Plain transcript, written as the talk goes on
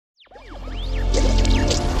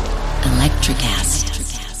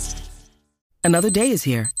NutraCast. Another day is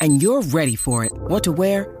here, and you're ready for it. What to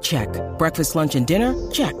wear? Check. Breakfast, lunch, and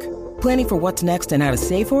dinner? Check. Planning for what's next and how to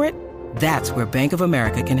save for it? That's where Bank of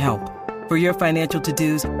America can help. For your financial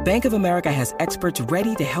to-dos, Bank of America has experts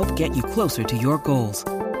ready to help get you closer to your goals.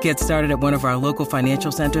 Get started at one of our local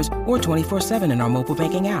financial centers or 24/7 in our mobile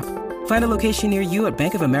banking app. Find a location near you at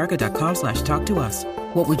bankofamerica.com/talktous.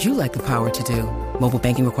 What would you like the power to do? Mobile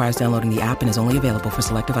banking requires downloading the app and is only available for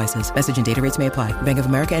select devices. Message and data rates may apply. Bank of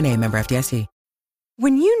America NA, member FDIC.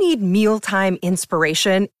 When you need mealtime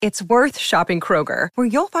inspiration, it's worth shopping Kroger, where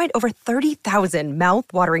you'll find over 30,000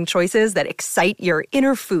 mouth-watering choices that excite your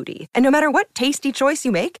inner foodie. And no matter what tasty choice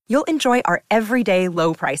you make, you'll enjoy our everyday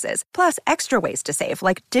low prices, plus extra ways to save,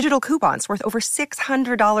 like digital coupons worth over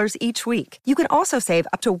 $600 each week. You can also save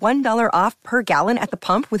up to $1 off per gallon at the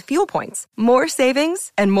pump with fuel points. More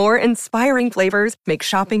savings and more inspiring flavors make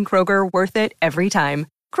shopping Kroger worth it every time.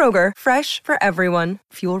 Kroger, fresh for everyone.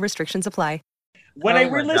 Fuel restrictions apply. When I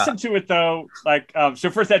re-listen to it, though, like, so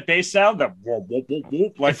first that bass sound, that whoop, whoop, whoop,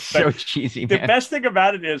 whoop, like, it's so cheesy, man. The best thing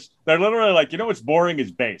about it is they're literally like, what's boring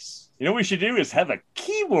is bass. What we should do is have a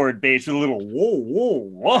keyboard bass with a little whoa, whoa,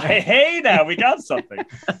 whoa. Hey, now we got something.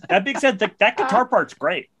 That being said, that guitar part's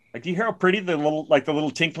great. Like, do you hear how pretty the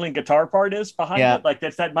little tinkling guitar part is behind it? Like,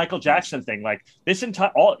 that's that Michael Jackson thing. Like, this in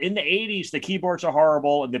the 80s, the keyboards are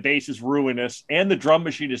horrible and the bass is ruinous and the drum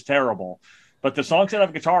machine is terrible. But the songs that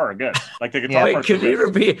have guitar are good. Like the guitar parts. Can you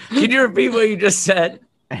repeat what you just said?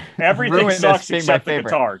 Everything sucks except the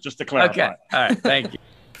guitar, just to clarify. Okay. All right. Thank you.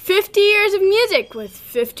 50 years of music with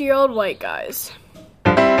 50-year-old white guys.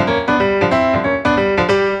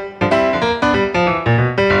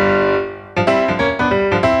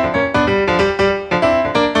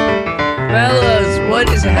 Fellas, what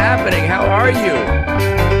is happening? How are you?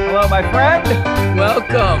 Hello, my friend.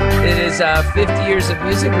 Welcome. It is 50 years of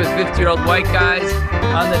music with 50-year-old white guys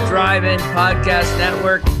on the Drive-In Podcast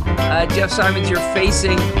Network. Jeff Simons, you're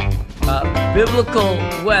facing biblical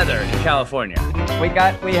weather in California. We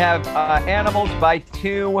have animals by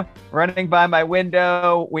 2 running by my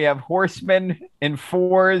window. We have horsemen in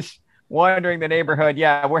 4s wandering the neighborhood.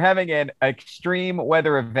 Yeah, we're having an extreme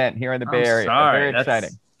weather event here in the Bay Area. Sorry. Very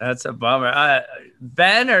exciting. That's a bummer.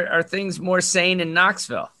 Ben, are things more sane in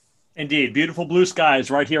Knoxville? Indeed. Beautiful blue skies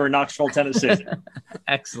right here in Knoxville, Tennessee.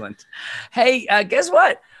 Excellent. Hey, guess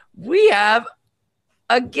what? We have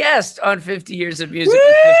a guest on 50 Years of Music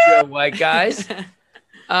with 50-year-old white guys. We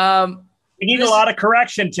need a lot of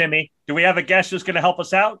correction, Timmy. Do we have a guest who's going to help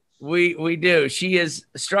us out? We do. She is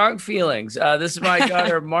strong feelings. This is my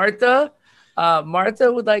daughter, Martha.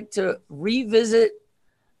 Martha would like to revisit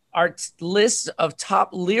our list of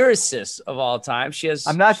top lyricists of all time.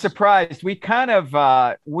 I'm not surprised. We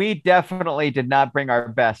we definitely did not bring our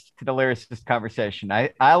best to the lyricist conversation.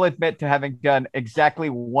 I'll admit to having done exactly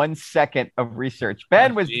 1 second of research.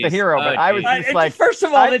 Ben was the hero, but I was just like, first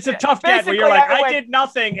of all, it's a tough get where you're like, I did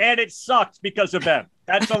nothing and it sucked because of Ben.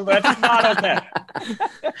 That's not okay.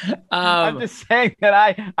 I'm just saying that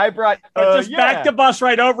I brought back the bus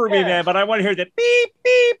right over me, man. But I want to hear the beep,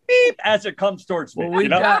 beep, beep as it comes towards me.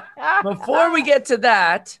 Well, before we get to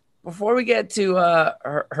that, before we get to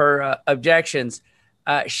her objections,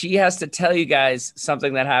 she has to tell you guys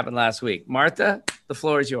something that happened last week. Martha, the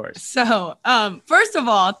floor is yours. So, first of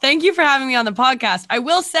all, thank you for having me on the podcast. I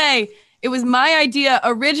will say, it was my idea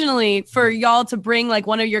originally for y'all to bring like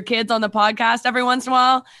one of your kids on the podcast every once in a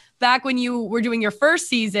while. Back when you were doing your first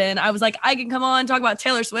season, I was like, I can come on, talk about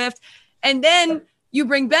Taylor Swift. And then you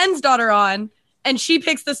bring Ben's daughter on and she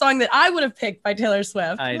picks the song that I would have picked by Taylor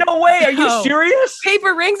Swift. No way. Are you serious?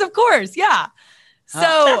 Paper Rings, of course. Yeah. So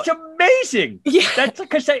that's amazing. Yeah. That's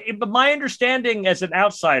because my understanding as an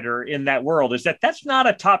outsider in that world is that that's not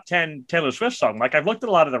a top 10 Taylor Swift song. Like I've looked at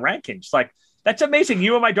a lot of the rankings, like, that's amazing.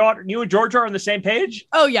 You and Georgia are on the same page?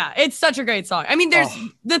 Oh, yeah. It's such a great song. I mean,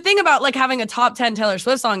 the thing about like having a top 10 Taylor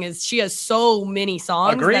Swift song is she has so many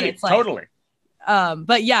songs. Agreed. It's like, totally.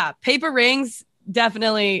 But yeah, Paper Rings,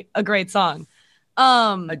 definitely a great song.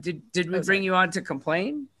 Did we bring you on to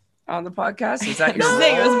complain on the podcast? Is that your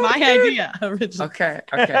thing? It was my idea originally. Okay.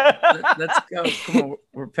 Let's go. Come on.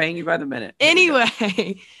 We're paying you by the minute.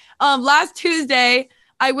 Anyway, last Tuesday,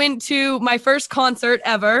 I went to my first concert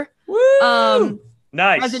ever. Woo!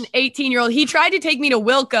 Nice. As an 18-year-old. He tried to take me to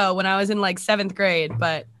Wilco when I was in like 7th grade,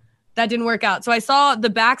 but that didn't work out. So I saw the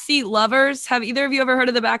Backseat Lovers. Have either of you ever heard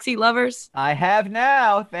of the Backseat Lovers? I have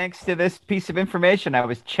now, thanks to this piece of information. I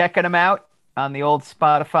was checking them out on the old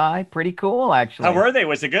Spotify. Pretty cool, actually. How were they?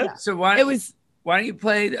 Was it good? Yeah. So why don't you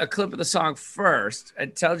play a clip of the song first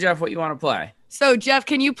and tell Jeff what you want to play? So, Jeff,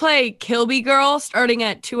 can you play Kilby Girl starting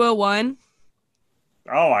at 2:01?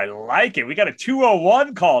 Oh, I like it. We got a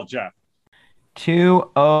 201 call, Jeff.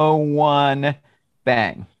 201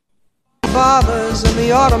 bang. Fathers in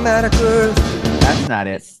the automatic earth. That's not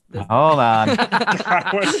it. Hold on.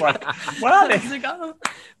 I was like, well,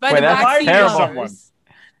 By Wait, the that's Backseat terrible. Lovers.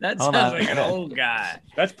 That Hold sounds on. like an old guy.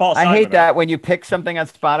 that's Paul I Simon. hate that when you pick something on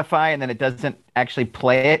Spotify and then it doesn't actually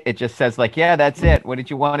play it. It just says like, yeah, that's it. What did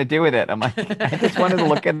you want to do with it? I'm like, I just wanted to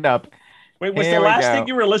look it up. Wait, was Here the we last go. thing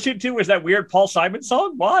you were listening to was that weird Paul Simon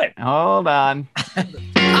song? What? Hold on.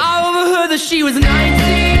 I overheard that she was 19. But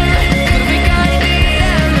we got it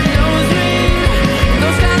and the nose ring.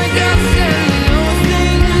 Those kind of girls say those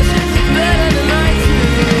things better than I do.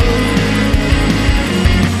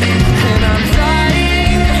 And I'm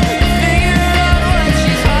dying to figure out what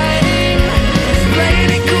she's hiding. She's playing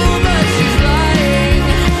it cool, but she's lying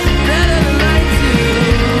better than I do.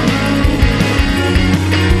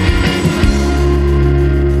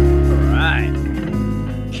 All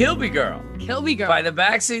right. Kilby Girl Kilby Girl. by the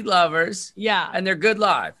Backseat Lovers. Yeah. And they're good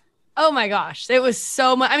live. Oh my gosh, it was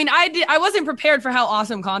so much. I mean, I wasn't prepared for how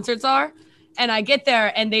awesome concerts are, and I get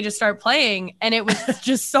there and they just start playing, and it was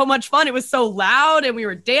just so much fun. It was so loud, and we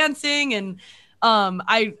were dancing, and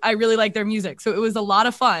I really like their music, so it was a lot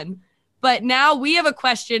of fun. But now we have a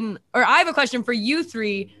question, or I have a question for you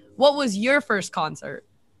three. What was your first concert?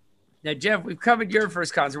 Now, Jeff, we've covered your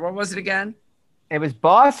first concert. What was it again? It was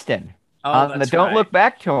Boston on the that's Don't right. Look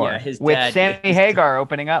Back tour Yeah, his with dad- Sammy Hagar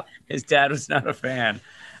opening up. His dad was not a fan.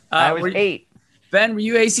 I was were you- 8. Ben, were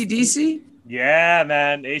you AC/DC? Yeah,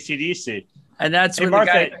 man. AC/DC. And that's Hey, when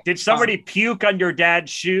Martha, the guy. did somebody puke on your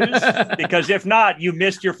dad's shoes? Because if not, you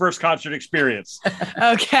missed your first concert experience.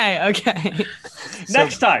 Okay.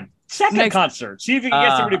 Next time, second Next- concert. See if you can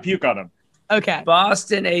get Uh, somebody to puke on them. Okay.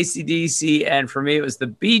 Boston, AC/DC, and for me it was the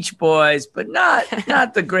Beach Boys, but not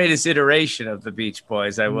the greatest iteration of the Beach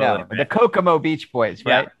Boys. I will No, admit. the Kokomo Beach Boys,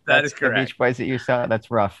 Yeah, right? that That's is correct. The Beach Boys that you saw.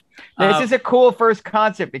 That's rough. This is a cool first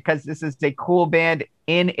concert because this is a cool band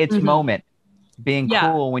in its Mhm. moment, being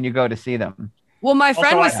Yeah. cool when you go to see them. Well, my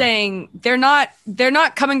friend Also, was saying they're not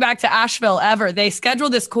coming back to Asheville ever. They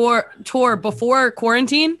scheduled this tour before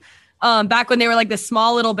quarantine, back when they were like this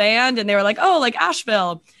small little band, and they were like, oh, like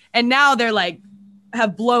Asheville, and now they're like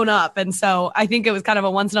have blown up, and so I think it was kind of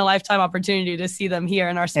a once in a lifetime opportunity to see them here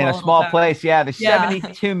in our In a little small town. place, yeah. There's Yeah.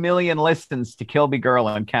 72 million listens to Kilby Girl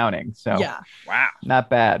and counting, so Yeah, Wow. not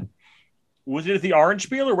bad. Was it at the Orange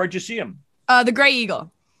Spiel or where'd you see him? the Gray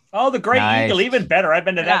Eagle. Oh, the Great Nice. Eagle. Even better. I've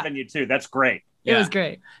been to that Yeah. venue too. That's great. It Yeah. was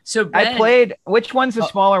great. So Ben, I played. Which one's the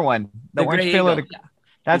smaller one? the Orange Gray Peel or Eagle. the?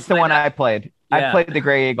 That's You the played one that? I played. Yeah. I played the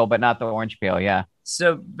Gray Eagle, but not the Orange Peel. Yeah.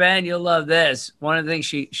 So Ben, you'll love this. One of the things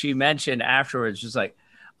she mentioned afterwards was like,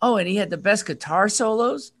 oh, and he had the best guitar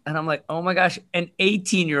solos, and I'm like, oh my gosh, an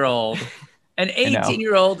 18-year-old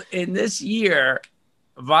in this year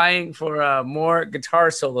vying for more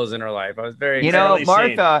guitar solos in her life. I was very You know, Rarely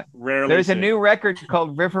Martha, seen. Rarely there's a seen. new record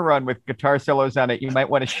called River Run with guitar solos on it. You might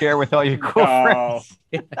want to share with all your cool Oh, friends.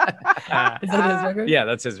 Is that his record? yeah,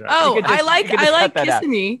 that's his record. Oh, You could just- I you could just like cut that out.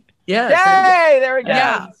 Kissing Me. Yeah, Yay! There we go.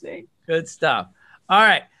 Yeah. See? good stuff. All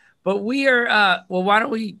right, but we are. Well, why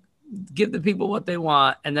don't we give the people what they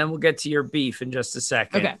want, and then we'll get to your beef in just a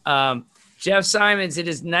second. Okay. Jeff Simons. It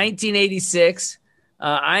is 1986.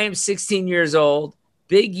 I am 16 years old.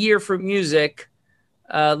 Big year for music.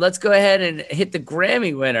 Let's go ahead and hit the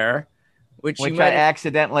Grammy winner, which you Which might I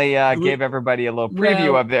accidentally gave everybody a little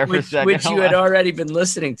preview well, of there for a which, second. which you Hold had on. already been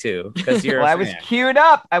listening to because you're. Well, a I was fan. queued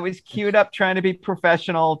up. I was queued up trying to be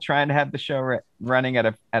professional, trying to have the show running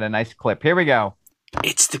at a nice clip. Here we go.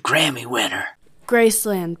 It's the Grammy winner.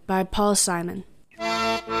 Graceland by Paul Simon.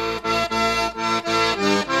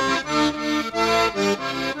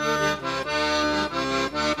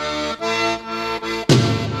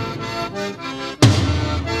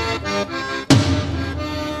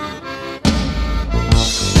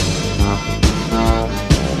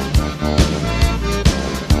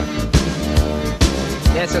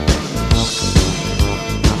 Yes. Okay.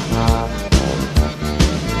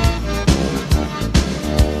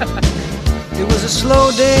 It was a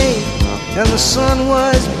slow day, and the sun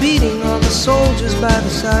was beating on the soldiers by the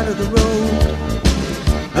side of the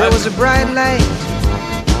road. There was a bright light,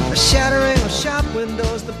 a shattering of shop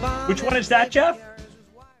windows. The bomb Which one is that, Jeff?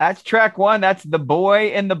 That's track one. That's The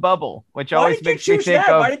Boy in the Bubble, which Why always did you makes me choose think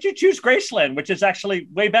that? of. Why did you choose Graceland, which is actually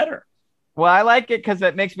way better? Well, I like it because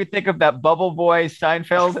it makes me think of that Bubble Boy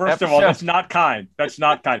Seinfeld First of all, episode. that's not kind. That's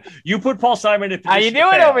not kind. You put Paul Simon in How you position to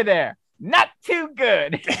doing fail. over there? Not too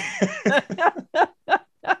good.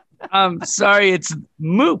 I'm sorry, it's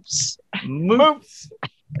Moops. Moops.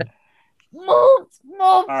 Moops. Moops.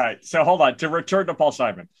 All right. So hold on. To return to Paul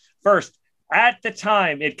Simon. First, at the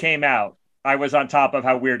time it came out, I was on top of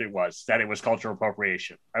how weird it was that it was cultural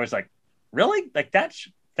appropriation. I was like, really? Like that's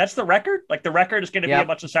the record? Like the record is going to be a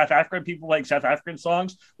bunch of South African people playing South African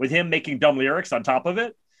songs with him making dumb lyrics on top of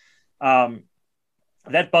it.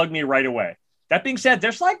 That bugged me right away. That being said,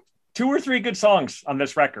 there's like 2 or 3 good songs on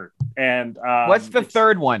this record. And what's the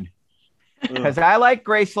third one? Because I like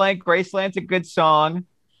Graceland. Graceland's a good song.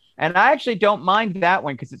 And I actually don't mind that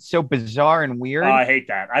one because it's so bizarre and weird. I hate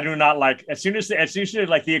that. I do not like as soon as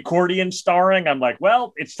like the accordion starring, I'm like,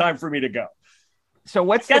 well, it's time for me to go. So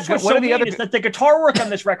what are the other? Is that the guitar work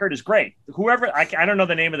on this record is great. Whoever I don't know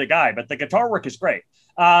the name of the guy, but the guitar work is great.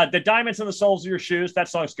 The Diamonds in the Soles of Your Shoes, that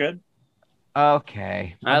song's good.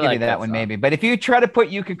 Okay, I'll give you that one song. Maybe. But if you try to put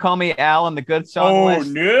 "You Could Call Me Al" on the good song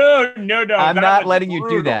list, no, I'm not letting you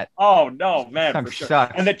do that. Oh no, man, for sure.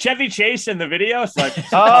 Sucks. And the Chevy Chase in the video, it's like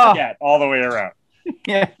all the way around.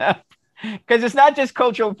 Yeah, because it's not just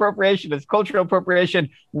cultural appropriation; it's cultural appropriation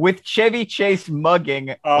with Chevy Chase mugging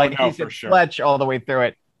he's a Fletch all the way through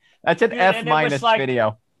it. That's an F-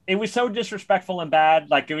 video. It was so disrespectful and bad.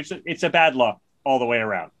 Like it's a bad look all the way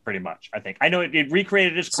around, pretty much. I think I know it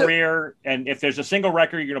recreated his career, and if there's a single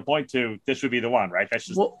record you're going to point to, this would be the one, right? That's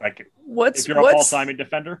just if you're a Paul Simon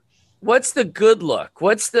defender. What's the good look?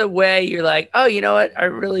 What's the way you're like, oh, you know what? I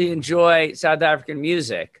really enjoy South African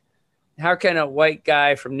music. How can a white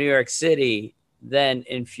guy from New York City then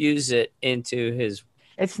infuse it into his?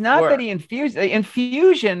 It's not that he infused.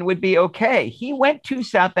 Infusion would be okay. He went to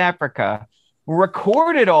South Africa,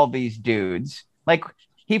 recorded all these dudes, like.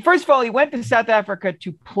 First of all, he went to South Africa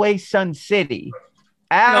to play Sun City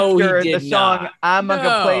after the song I'm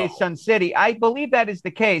Gonna Play Sun City. I believe that is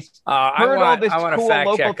the case. Heard all this cool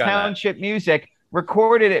local township music,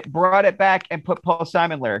 recorded it, brought it back, and put Paul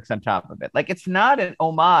Simon lyrics on top of it. Like it's not an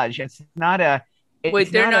homage. It's not a.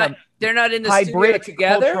 They're not in the hybrid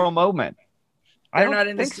together. Cultural moment. I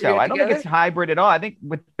don't think so. I don't think it's hybrid at all. I think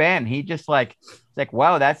with Ben, he just it's like,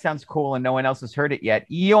 wow, that sounds cool, and no one else has heard it yet.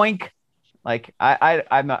 Yoink. Like I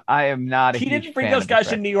am not. He didn't bring those guys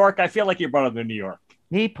to New York. I feel like you brought them to New York.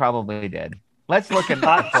 He probably did. Let's look at.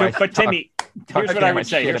 But Timmy, here's what I would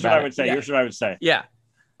say. Here's what I would say. Yeah.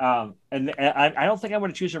 And I don't think I'm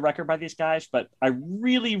going to choose a record by these guys, but I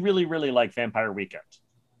really, really, really like Vampire Weekend.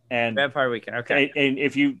 And Vampire Weekend, okay. And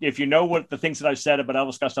if you know what the things that I've said about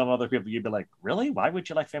Elvis Costello and other people, you'd be like, really? Why would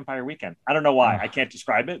you like Vampire Weekend? I don't know why. I can't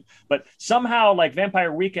describe it. But somehow, like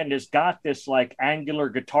Vampire Weekend has got this like angular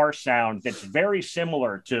guitar sound that's very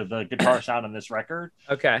similar to the guitar sound on this record.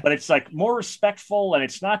 Okay. But it's like more respectful, and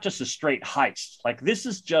it's not just a straight heist. Like this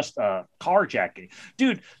is just a carjacking.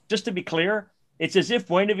 Dude, just to be clear, it's as if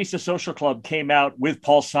Buena Vista Social Club came out with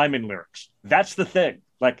Paul Simon lyrics. That's the thing.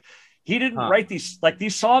 Like, he didn't write these. Like,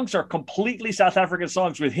 these songs are completely South African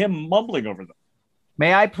songs with him mumbling over them.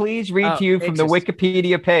 May I please read to you from the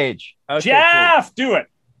Wikipedia page? Okay, Jeff, do it.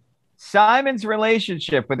 Simon's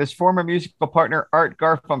relationship with his former musical partner, Art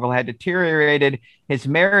Garfunkel, had deteriorated. His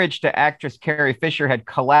marriage to actress Carrie Fisher had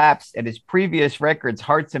collapsed, and his previous records,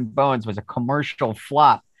 Hearts and Bones, was a commercial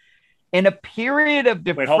flop. In a period of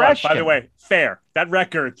depression. Wait, hold on. By the way, fair. That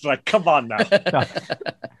record's like, come on now.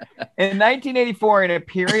 In 1984, in a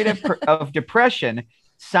period of depression,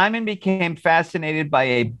 Simon became fascinated by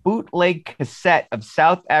a bootleg cassette of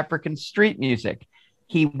South African street music.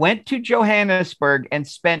 He went to Johannesburg and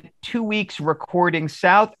spent 2 weeks recording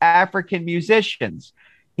South African musicians.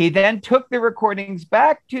 He then took the recordings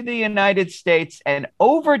back to the United States and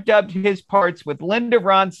overdubbed his parts with Linda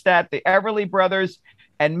Ronstadt, the Everly Brothers,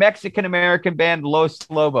 and Mexican-American band Los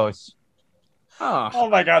Lobos. Oh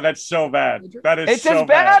my God, that's so bad. That is it's so as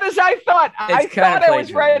bad as I thought. I thought I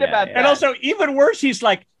was right about that. And also, even worse, he's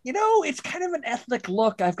like, it's kind of an ethnic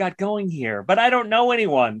look I've got going here, but I don't know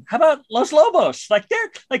anyone. How about Los Lobos? Like,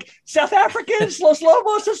 they're like South Africans, Los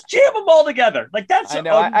Lobos, let's jam them all together. Like, that's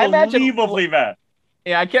unbelievably bad.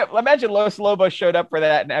 Yeah, I can't imagine Los Lobos showed up for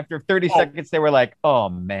that, and after 30 seconds, they were like, oh,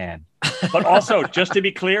 man. But also, just to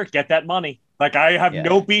be clear, get that money. Like, I have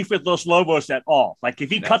no beef with Los Lobos at all. Like,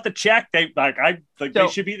 if he cut the check, they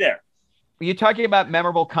should be there. You're talking about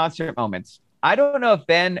memorable concert moments. I don't know if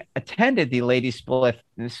Ben attended the Lady Smith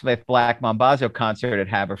Black Mambazo concert at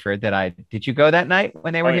Haverford. Did you go that night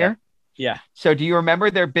when they were here? Yeah. So do you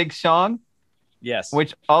remember their big song? Yes.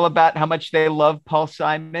 Which all about how much they love Paul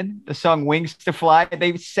Simon, the song Wings to Fly.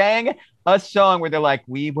 They sang a song where they're like,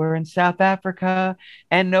 we were in South Africa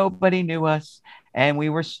and nobody knew us. And we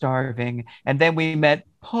were starving. And then we met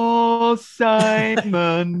Paul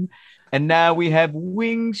Simon. And now we have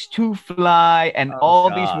wings to fly. And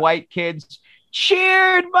these white kids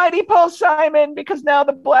cheered Mighty Paul Simon because now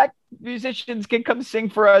the black musicians can come sing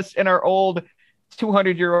for us in our old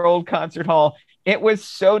 200-year-old concert hall. It was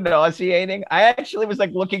so nauseating. I actually was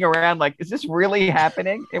like looking around like, is this really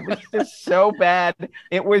happening? It was just so bad.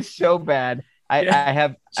 It was so bad. I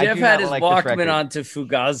Jeff do had not his like this Walkman record. on to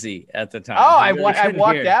Fugazi at the time. Oh, I He really couldn't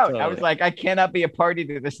walked hear it, out. I totally. was like, I cannot be a party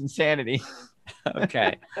to this insanity.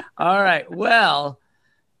 Okay. All right. Well,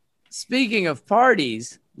 speaking of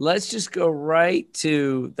parties, let's just go right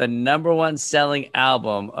to the number one selling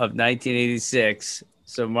album of 1986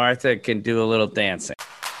 so Martha can do a little dancing.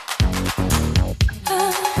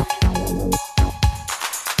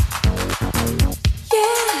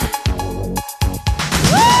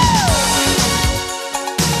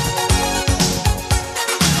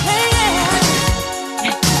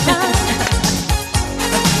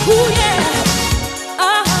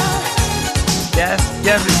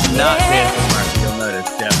 Jeff is not dancing, Martha. You'll notice,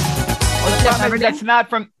 Jeff.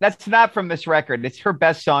 That's not from this record. It's her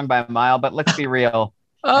best song by a mile, but let's be real.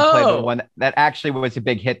 Oh. Play the one that actually was a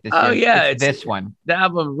big hit this year. Oh, yeah. It's this one. The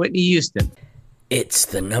album, Whitney Houston. It's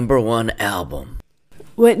the number one album.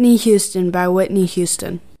 Whitney Houston by Whitney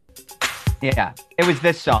Houston. Yeah, it was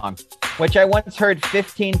this song, which I once heard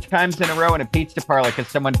 15 times in a row in a pizza parlor because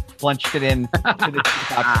someone flunched it in to the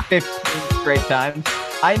top 15 straight times.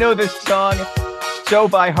 I know this song so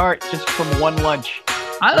by heart just from one lunch.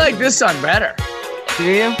 I like this song better. Do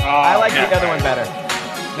you? Oh, I like yeah. the other one better.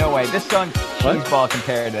 No way. This song's cheeseball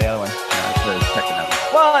compared to the other one. Check it out.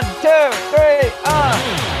 1, 2, 3,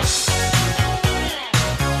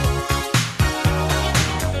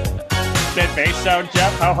 That bass sound,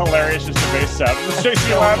 Jeff? How hilarious is the bass sound? This makes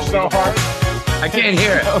me laugh so hard. I can't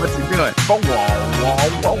hear it. What's it doing?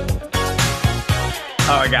 Oh,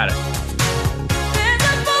 I got it.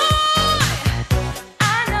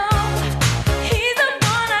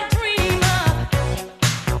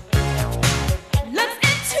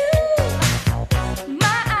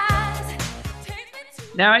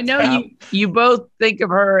 Now, I know you both think of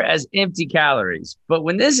her as empty calories, but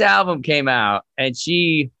when this album came out and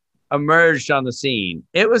she emerged on the scene,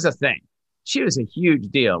 it was a thing. She was a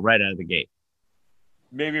huge deal right out of the gate.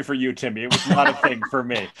 Maybe for you, Timmy. It was not a thing for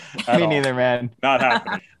me. Me neither, man. Not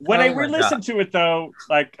happening. When I re-listened to it, though,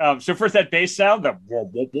 like, so first that bass sound, that whoop,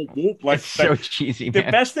 whoop, whoop, whoop, like, It's so cheesy, the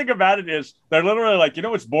man. best thing about it is they're literally like, you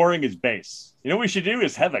know what's boring is bass. You know what we should do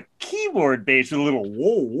is have a keyboard bass with a little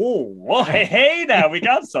whoa, whoa, whoa. Hey, now we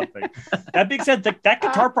got something. That being said, that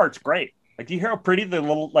guitar part's great. Like, do you hear how pretty the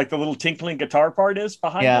little tinkling guitar part is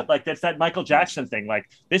behind it? Like, that's that Michael Jackson thing. Like,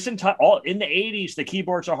 this entire in the 80s, the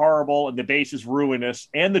keyboards are horrible and the bass is ruinous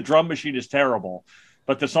and the drum machine is terrible.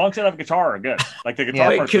 But the songs that have guitar are good. Like the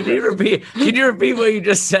guitar parts. Can you repeat what you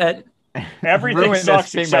just said? Everything Ruinous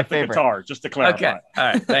sucks being except my the favorite. guitar, just to clarify. Okay. All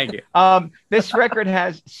right. Thank you. This record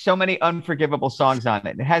has so many unforgivable songs on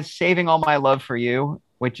it. It has Saving All My Love for You,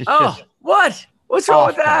 which is just what? What's wrong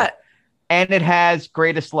with awful. that? And it has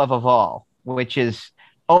Greatest Love of All, which is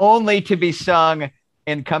only to be sung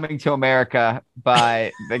in Coming to America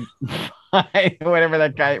by by whatever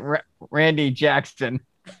that guy, Randy Jackson.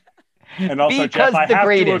 And also, Because Jeff, I the have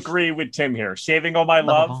greatest. to agree with Tim here. Saving All My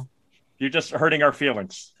Love, you're just hurting our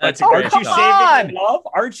feelings. That's Like, great. aren't you come saving on! your love?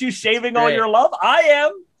 Aren't you saving all Great. your love? I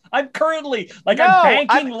am. I'm currently, like, No, I'm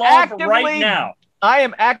banking I'm love actively- right now. I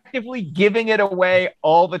am actively giving it away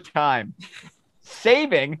all the time.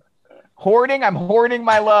 Hoarding, I'm hoarding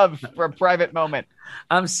my love for a private moment.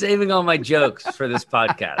 I'm saving all my jokes for this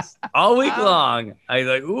podcast all week long. I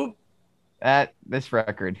like, oop. This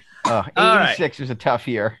record. Oh, All 86 was a tough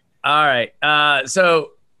year. All right.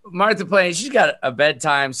 So Martha playing. She's got a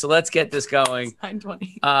bedtime. So let's get this going.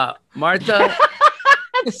 9:20. Martha,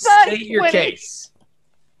 state your 9:20. case.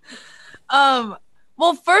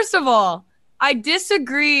 Well, first of all, I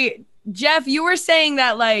disagree. Jeff, you were saying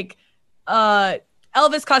that like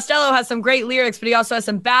Elvis Costello has some great lyrics, but he also has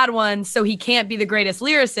some bad ones, so he can't be the greatest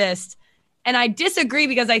lyricist. And I disagree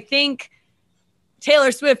because I think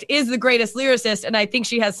Taylor Swift is the greatest lyricist, and I think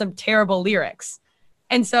she has some terrible lyrics.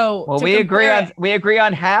 And so, Well, to we compare agree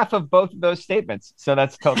on half of both of those statements, so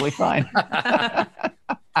that's totally fine.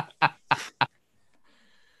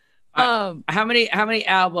 How many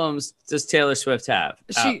albums does Taylor Swift have?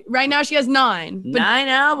 Right now she has 9. But 9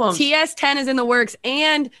 albums. TS10 is in the works,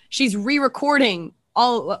 and she's re-recording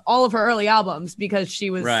all of her early albums because she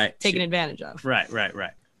was taken advantage of. Right.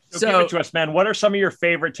 So give it to us, man. What are some of your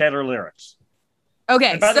favorite Taylor lyrics?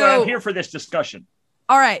 Okay, And by the way, I'm here for this discussion.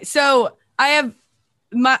 All right, so I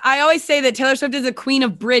always say that Taylor Swift is a queen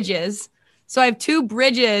of bridges. So I have 2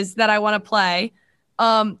 bridges that I want to play.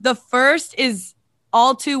 The first is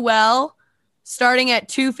All Too Well, starting at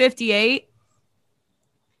 2:58.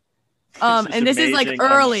 And this is like amazing.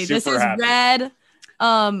 I'm early. This super is happy. Red.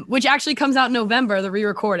 which actually comes out in November, the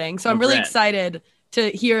re-recording. So I'm really excited to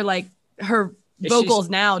hear like her vocals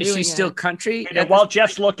now. Is she still country? And while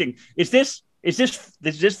Jeff's looking, is this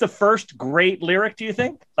the first great lyric, do you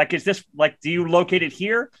think? Like, is this like, do you locate it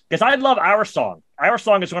here? Because I love Our Song. Our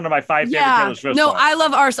Song is one of my 5 favorite Taylor Swift songs. I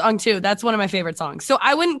love Our Song too. That's one of my favorite songs. So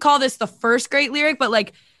I wouldn't call this the first great lyric, but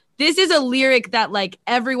like this is a lyric that like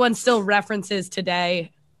everyone still references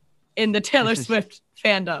today in the Taylor Swift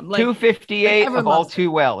fandom. Like 258 of All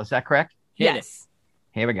Too Well. Is that correct? Yes.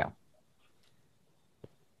 Here we go.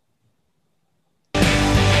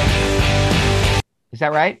 Is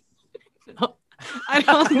that right? I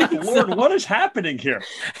don't think Lord, what is happening here?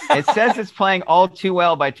 It says it's playing All Too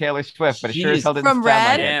Well by Taylor Swift, but it sure as hell didn't From sound Red?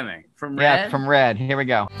 like it. Damn, from Red? Yeah, from Red. Here we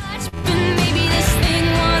go. Maybe this thing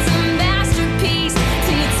was a masterpiece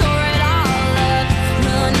till you tore it all up.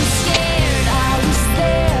 Running scared, I was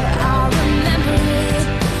there. I remember it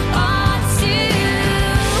all too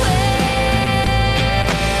well.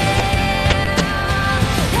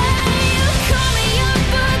 Hey, you call me up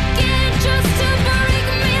again just to break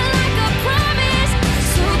me like a promise.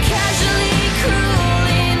 So casually cruel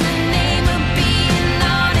in the name of being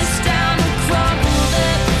honest. Down a crumpled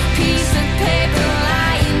up piece of paper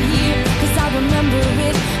lying here, 'cause I remember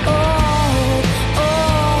it all.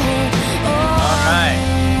 All right.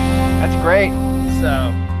 That's great. So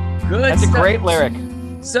good. That's a stuff. great lyric.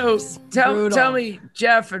 So tell brutal. me,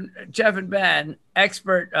 Jeff and Ben,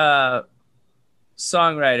 expert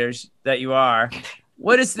songwriters that you are,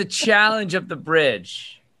 what is the challenge of the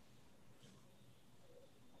bridge?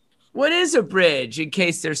 What is a bridge, in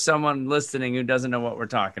case there's someone listening who doesn't know what we're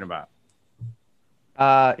talking about?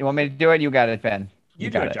 You want me to do it? You got it, Ben. You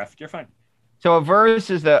do it, Jeff. You're fine. So a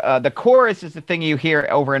verse is the chorus is the thing you hear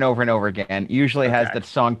over and over and over again. Usually has the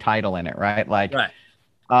song title in it, right? Like,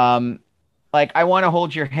 like I Want to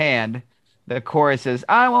Hold Your Hand. The chorus is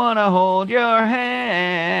I want to hold your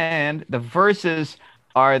hand. The verses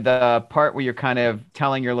are the part where you're kind of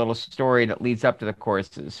telling your little story that leads up to the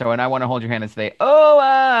choruses. So, and I Want to Hold Your Hand, it's they, oh,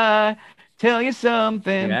 I tell you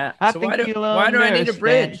something. Yeah. I So think you'll why do I need a understand.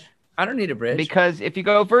 bridge? I don't need a bridge. Because if you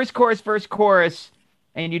go verse, chorus,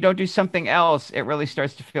 and you don't do something else, it really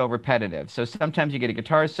starts to feel repetitive. So sometimes you get a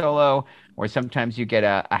guitar solo, or sometimes you get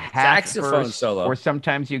a half saxophone verse, solo, or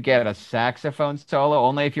sometimes you get a saxophone solo,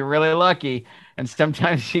 only if you're really lucky. And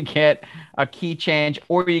sometimes you get a key change,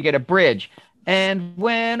 or you get a bridge. And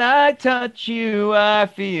when I touch you, I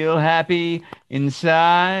feel happy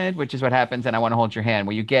inside, which is what happens in I Want to Hold Your Hand,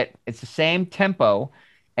 where you get, it's the same tempo,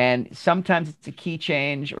 and sometimes it's a key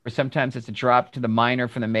change, or sometimes it's a drop to the minor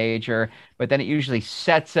from the major, but then it usually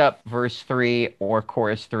sets up verse 3 or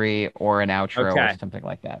chorus 3 or an outro or something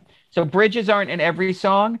like that. So bridges aren't in every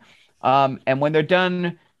song, and when they're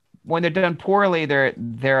done poorly,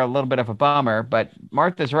 they're a little bit of a bummer. But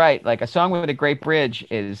Martha's right; like a song with a great bridge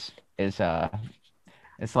is it's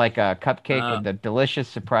like a cupcake with a delicious,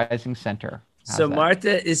 surprising center. So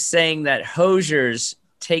Martha is saying that Hosier's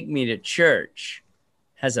 "Take Me to Church"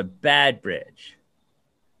 has a bad bridge.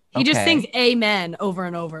 He just sings amen over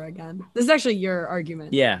and over again. This is actually your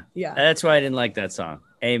argument. Yeah. That's why I didn't like that song.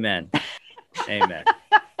 Amen. Amen.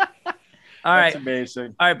 All right. That's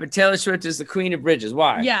amazing. All right, but Taylor Swift is the queen of bridges.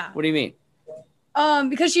 Why? Yeah. What do you mean?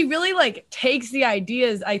 Because she really like takes the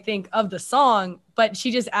ideas, I think, of the song, but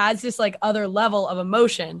she just adds this like other level of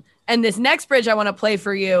emotion. And this next bridge I want to play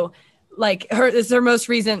for you, like this is her most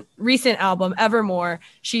recent album, Evermore.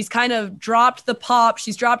 She's kind of dropped the pop,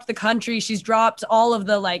 she's dropped the country, she's dropped all of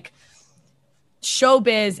the like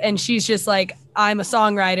showbiz, and she's just like, I'm a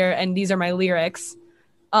songwriter and these are my lyrics.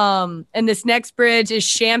 And this next bridge is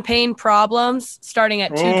Champagne Problems, starting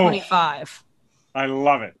at 2:25. I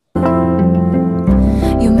love it.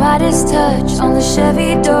 Your Midas touch on the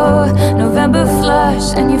Chevy door, November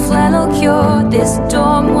flush and your flannel cure. This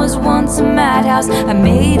dorm was once a madhouse. I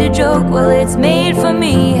made a joke, well it's made for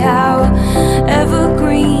me. How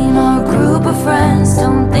evergreen our group of friends.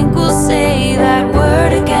 Don't think we'll say that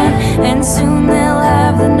word again. And soon they'll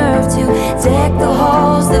have the nerve to deck the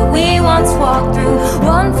halls that we once walked through.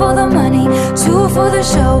 One for the money, two for the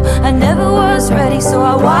show. I never was ready, so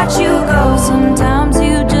I watch you go. Sometimes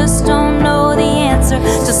you just don't know the answer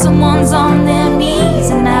till someone's on their knees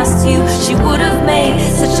and asks you. She would have made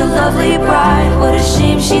such a lovely bride. What a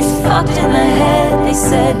shame she's fucked in the head, they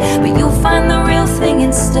said. But you'll find the real thing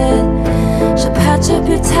instead. She'll patch up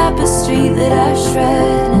your tapestry that I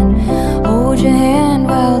shred and hold your hand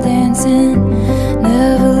while dancing.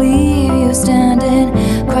 Never leave you standing,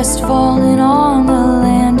 crestfallen on the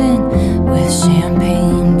landing. With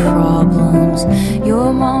champagne problems,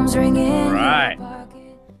 your mom's ringing. Right.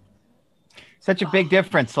 Such a big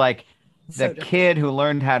difference. Like the kid who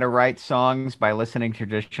learned how to write songs by listening to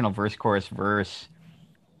traditional verse, chorus, verse.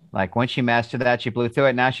 Like once she mastered that, she blew through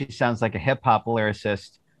it. Now she sounds like a hip hop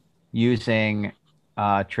lyricist using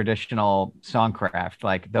traditional songcraft.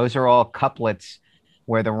 Like those are all couplets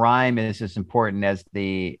where the rhyme is as important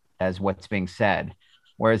as what's being said.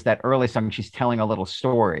 Whereas that early song, she's telling a little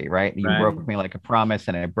story, right? You broke with me like a promise,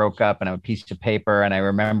 and I broke up, and I'm a piece of paper, and I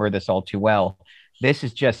remember this all too well. This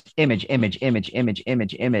is just image,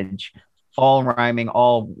 all rhyming,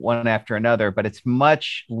 all one after another. But it's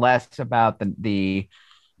much less about the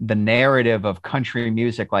narrative of country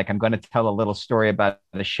music. Like I'm going to tell a little story about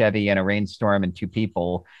a Chevy and a rainstorm and two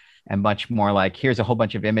people, and much more like here's a whole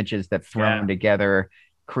bunch of images that thrown together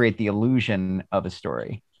create the illusion of a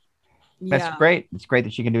story. That's great. It's great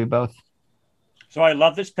that she can do both. So I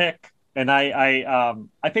love this pick. And I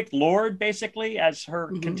picked Lorde basically as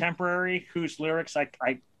her contemporary, whose lyrics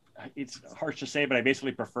it's harsh to say, but I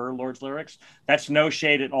basically prefer Lorde's lyrics. That's no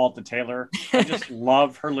shade at all to Taylor. I just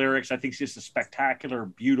love her lyrics. I think she's a spectacular,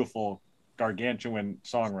 beautiful, gargantuan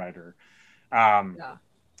songwriter.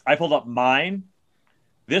 I pulled up mine.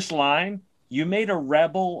 This line, you made a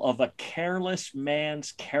rebel of a careless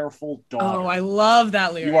man's careful daughter. Oh, I love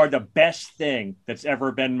that lyric. You are the best thing that's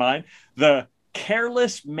ever been mine. The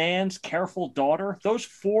careless man's careful daughter. Those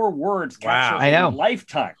 4 words capture a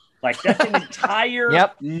lifetime. Like that's an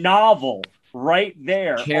entire novel right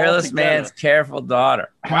there. Careless man's careful daughter.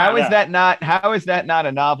 How is that not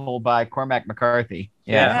a novel by Cormac McCarthy?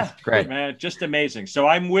 Yeah, great, man. Just amazing. So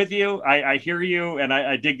I'm with you. I hear you, and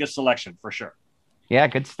I dig this selection for sure. Yeah,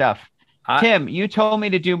 good stuff. Tim, you told me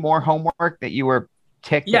to do more homework, that you were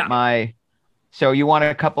ticked at my. So you want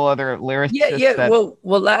a couple other lyricists? Yeah. Well,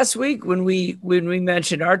 last week when we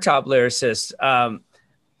mentioned our top lyricists,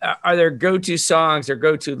 are there go-to songs or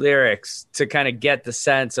go-to lyrics to kind of get the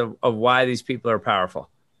sense of why these people are powerful?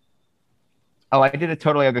 Oh, I did a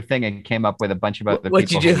totally other thing and came up with a bunch of other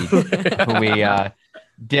people who we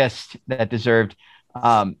dissed that deserved.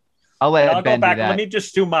 I'll let Ben go back. do that. Let me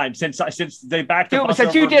just do mine since they backed up.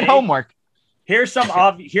 Since you did homework. Here's some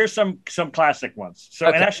classic ones. So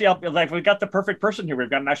and actually, we got the perfect person here. We've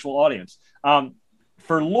got an actual audience.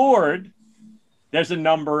 For Lorde, there's a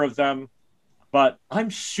number of them, but I'm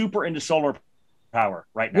super into Solar Power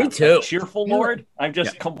right now. Me too. Like, Cheerful Lorde, I'm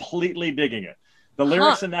just completely digging it. The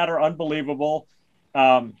lyrics in that are unbelievable.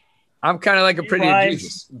 I'm kind of like a pretty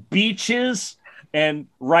Jesus. Beaches and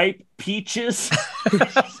ripe peaches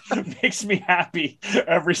makes me happy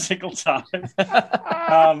every single time.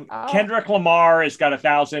 Kendrick Lamar has got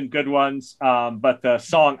 1,000 good ones, but the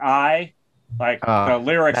song the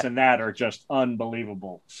lyrics in that are just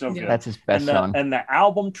unbelievable. So good. That's his best song. And the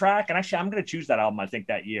album track, and actually I'm going to choose that album, I think,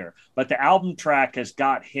 that year. But the album track has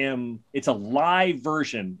got him, it's a live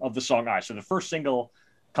version of the song I. So the first single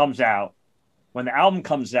comes out. When the album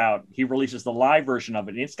comes out, he releases the live version of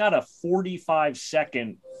it. And it's got a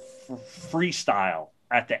 45-second freestyle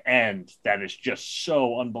at the end that is just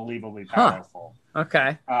so unbelievably powerful.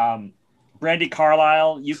 Okay. Brandy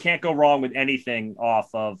Carlisle, you can't go wrong with anything off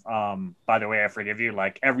of By the Way I Forgive You.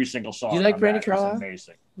 Like every single song. You like Brandy Carlisle?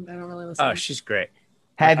 Amazing. I don't really listen. Oh, she's great.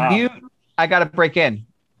 Have you? I got to break in.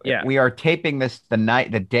 Yeah. We are taping this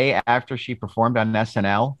the day after she performed on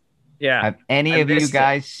SNL. Yeah. Have any of you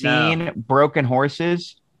guys seen Broken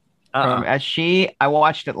Horses? I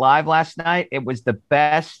watched it live last night. It was the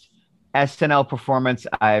best SNL performance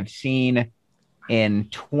I've seen in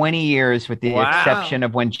 20 years, with the exception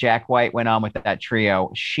of when Jack White went on with that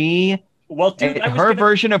trio. Her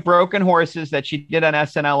version of Broken Horses that she did on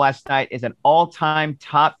SNL last night is an all-time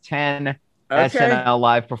top 10 SNL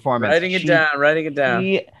live performance. Writing it down.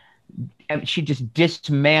 She just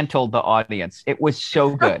dismantled the audience. It was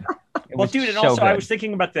so good. I was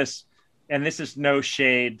thinking about this, and this is no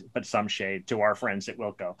shade, but some shade to our friends at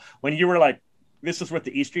Wilco. When you were like, this is what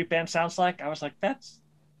the E Street Band sounds like, I was like, I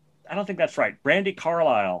don't think that's right. Brandy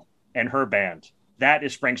Carlisle and her band, that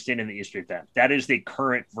is Springsteen and the E Street Band. That is the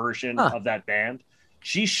current version of that band.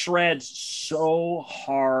 She shreds so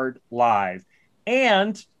hard live.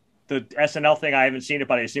 And the SNL thing, I haven't seen it,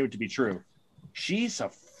 but I assume it to be true. She's a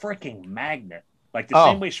freaking magnet. Like the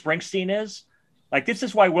same way Springsteen is. Like, this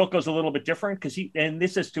is why Wilco's a little bit different, because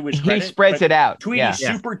this is to his credit. He spreads it out. Tweety's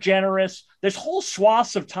super generous. There's whole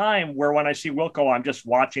swaths of time where when I see Wilco, I'm just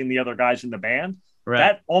watching the other guys in the band. Right.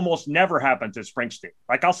 That almost never happens at Springsteen.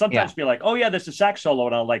 Like, I'll sometimes be like, oh yeah, there's a sax solo,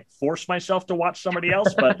 and I'll like force myself to watch somebody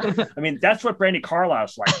else. But I mean, that's what Brandy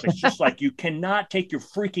Carlisle's like. It's just like, you cannot take your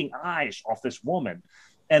freaking eyes off this woman.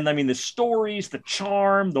 And I mean, the stories, the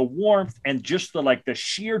charm, the warmth, and just the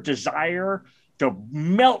sheer desire to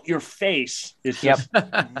melt your face is just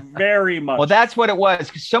very much. Well, that's what it was.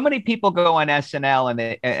 Because so many people go on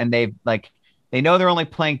SNL and they know they're only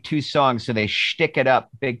playing 2 songs, so they shtick it up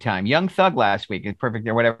big time. Young Thug last week is perfect,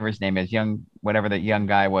 or whatever his name is, whatever that young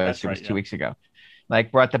guy was. That's it was right, 2 weeks ago.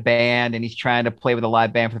 Like brought the band, and he's trying to play with a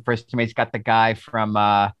live band for the first time. He's got the guy from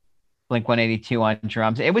Blink 182 on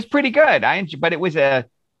drums. It was pretty good. But it was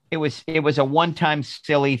a one-time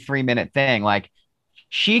silly 3-minute thing. Like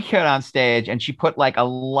she got on stage and she put like a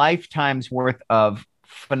lifetime's worth of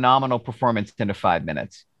phenomenal performance into 5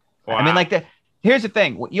 minutes. Wow. I mean, here's the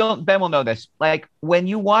thing. Ben will know this. Like when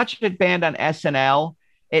you watch a band on SNL,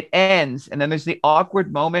 it ends, and then there's the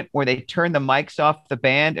awkward moment where they turn the mics off the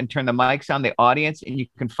band and turn the mics on the audience, and you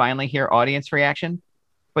can finally hear audience reaction.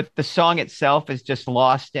 But the song itself is just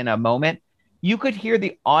lost in a moment. You could hear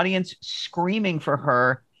the audience screaming for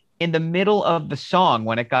her in the middle of the song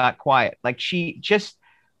when it got quiet. Like she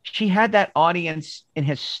had that audience in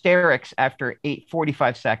hysterics after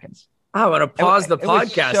 45 seconds. I want to pause the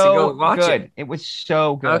podcast to go watch it. It was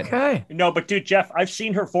so good. Okay. No, but dude, Jeff, I've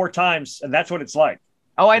seen her 4 times, and that's what it's like.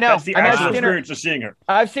 Oh, I know. That's the actual experience of seeing her.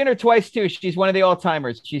 I've seen her twice too. She's one of the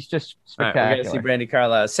all-timers. She's just spectacular. Right, we're gonna see Brandi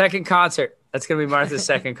Carlile. Second concert. That's gonna be Martha's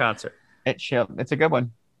second concert. It's a good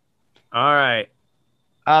one. All right.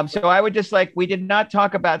 So I would just we did not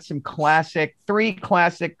talk about 3 classic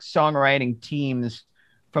songwriting teams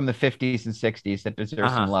from the 50s and 60s that deserve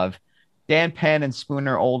some love. Dan Penn and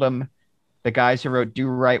Spooner Oldham, the guys who wrote Do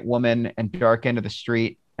Right Woman and Dark End of the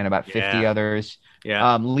Street, and about 50 others.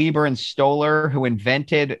 Yeah. Lieber and Stoller, who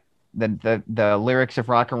invented the lyrics of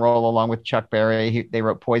rock and roll along with Chuck Berry. They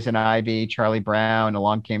wrote Poison Ivy, Charlie Brown,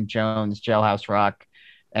 Along Came Jones, Jailhouse Rock,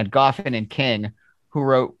 and Goffin and King, who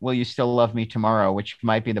wrote Will You Still Love Me Tomorrow, which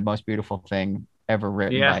might be the most beautiful thing ever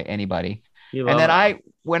written by anybody. And then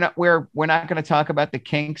we're not going to talk about the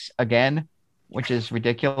Kinks again, which is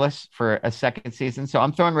ridiculous for a second season. So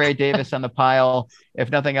I'm throwing Ray Davis on the pile, if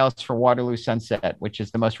nothing else, for Waterloo Sunset, which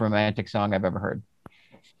is the most romantic song I've ever heard.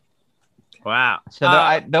 Wow. So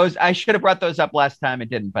I should have brought those up last time. I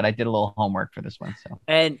didn't, but I did a little homework for this one. So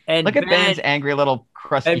and look at Ben's angry little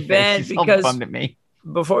crusty face. He's all bummed at me.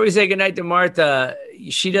 Before we say goodnight to Martha,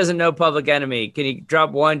 she doesn't know Public Enemy. Can you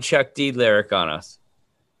drop one Chuck D lyric on us?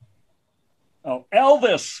 Oh,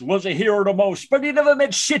 Elvis was a hero to most, but he never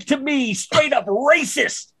meant shit to me. Straight up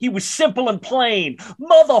racist. He was simple and plain.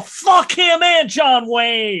 Motherfuck him and John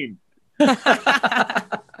Wayne.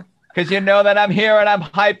 Because you know that I'm here and I'm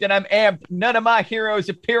hyped and I'm amped. None of my heroes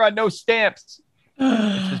appear on no stamps. Which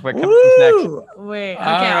is what comes next. Wait, okay,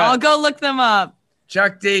 I'll go look them up.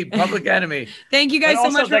 Chuck D, Public Enemy. Thank you guys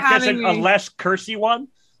so much for having me. A less cursy one.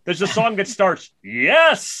 There's a song that starts,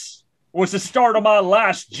 yes, was the start of my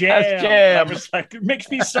last jam. I was like, it makes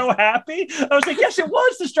me so happy. I was like, yes, it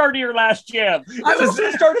was the start of your last jam. It was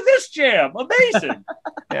the start of this jam. Amazing.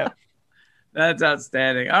 Yeah. That's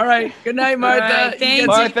outstanding. All right. Good night, Martha. Right, thank you.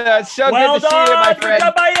 Martha, it's so good to see you, my friend.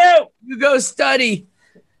 Good by you. You go study.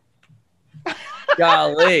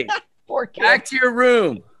 Golly. Poor kid. Back to your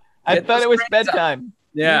room. I thought it was bedtime.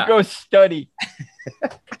 Yeah. You go study.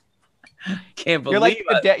 Can't believe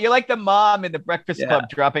you're like the mom in the Breakfast Club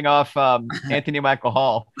dropping off Anthony Michael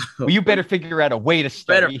Hall. Well, you better figure out a way to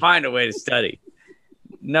study. Better find a way to study.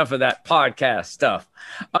 Enough of that podcast stuff.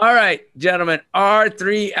 All right, gentlemen, our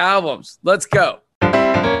 3 albums. Let's go.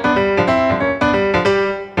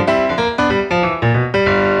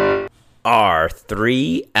 Our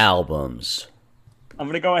 3 albums. I'm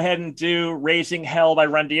going to go ahead and do Raising Hell by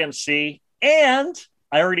Run DMC. And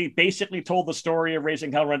I already basically told the story of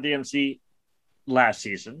Raising Hell Run DMC last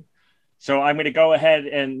season. So I'm going to go ahead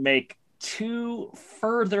and make 2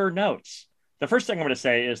 further notes. The first thing I'm going to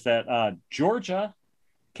say is that Georgia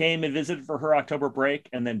came and visited for her October break,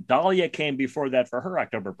 and then Dahlia came before that for her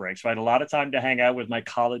October break. So I had a lot of time to hang out with my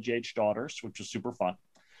college-age daughters, which was super fun.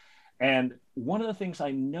 And one of the things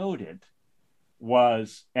I noted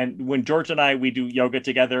was, and when Georgia and I, we do yoga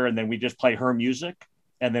together, and then we just play her music.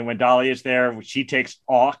 And then when Dahlia's there, she takes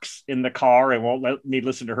aux in the car and won't let me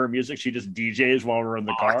listen to her music. She just DJs while we're in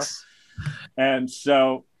the car. And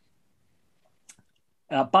so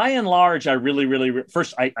by and large, I really,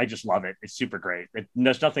 first, I just love it. It's super great.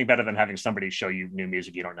 There's nothing better than having somebody show you new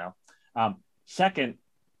music you don't know. Second,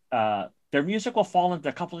 their music will fall into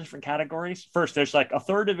a couple of different categories. First, there's like a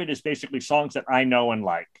third of it is basically songs that I know and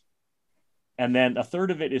like. And then a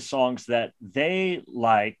third of it is songs that they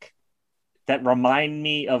like that remind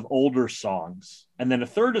me of older songs. And then a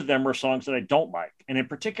third of them are songs that I don't like. And in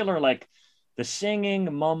particular, like the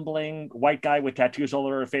singing, mumbling, white guy with tattoos all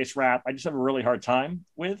over her face rap, I just have a really hard time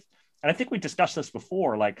with. and I think we discussed this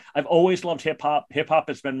before, like I've always loved hip hop. Hip hop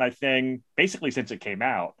has been my thing basically since it came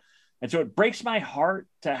out. And so it breaks my heart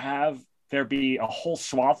to have there be a whole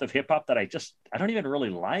swath of hip hop that I don't even really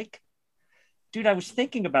like. Dude, I was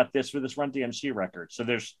thinking about this with this Run DMC record. So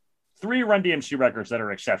there's 3 Run DMC records that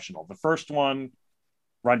are exceptional. The first one,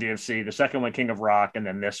 Run DMC, the second one, King of Rock, and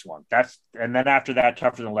then this one. And then after that,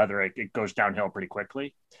 Tougher Than Leather, it goes downhill pretty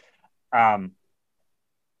quickly.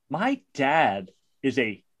 My dad is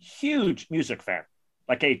a huge music fan,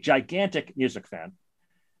 like a gigantic music fan.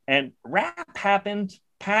 And rap happened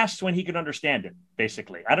past when he could understand it,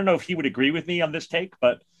 basically. I don't know if he would agree with me on this take,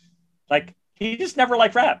 but like he just never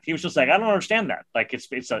liked rap. He was just like, I don't understand that. Like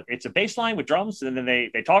it's a bass line with drums and then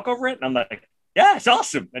they talk over it. And I'm like, yeah, it's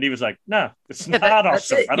awesome. And he was like, no, it's not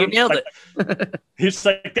awesome. You nailed it. He's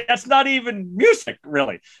like, that's not even music,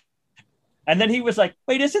 really. And then he was like,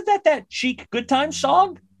 wait, isn't that Chic Good Times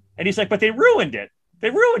song? And he's like, but they ruined it.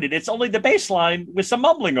 It's only the bass line with some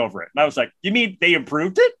mumbling over it. And I was like, you mean they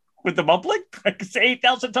improved it with the mumbling? It's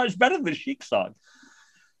 8,000 times better than the Chic song.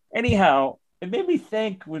 Anyhow, it made me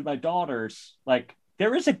think with my daughters, like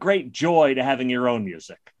there is a great joy to having your own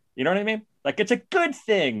music. You know what I mean? Like it's a good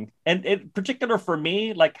thing. And in particular for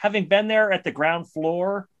me, like having been there at the ground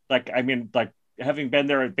floor, like having been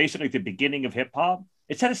there at basically the beginning of hip hop,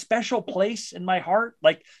 it's had a special place in my heart.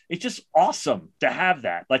 Like it's just awesome to have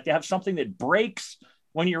that, like to have something that breaks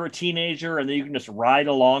when you're a teenager and that you can just ride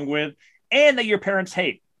along with and that your parents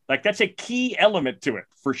hate. Like that's a key element to it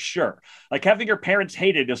for sure. Like having your parents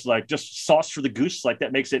hate it is like just sauce for the goose. Like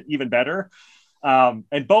that makes it even better.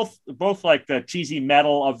 And both like the cheesy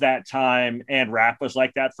metal of that time and rap was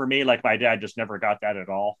like that for me. Like my dad just never got that at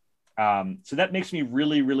all. So that makes me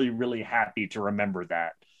really, really, really happy to remember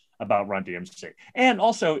that about Run DMC. And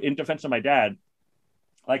also in defense of my dad,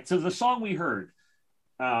 like, so the song we heard,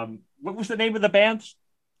 what was the name of the band?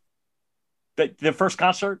 The first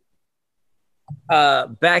concert?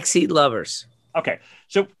 Backseat Lovers. Okay.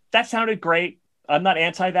 So that sounded great. I'm not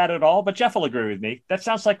anti that at all, but Jeff will agree with me. That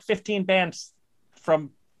sounds like 15 bands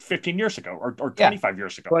from 15 years ago or 25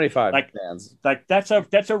 years ago. 25 like, bands. Like that's a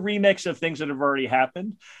remix of things that have already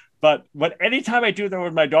happened. But anytime I do that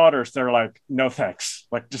with my daughters, they're like, no, thanks.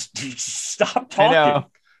 Like, just stop talking.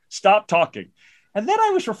 Stop talking. And then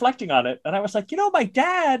I was reflecting on it and I was like, my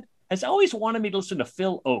dad has always wanted me to listen to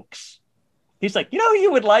Phil Oakes. He's like, who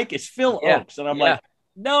you would like is Phil Oakes. And I'm like,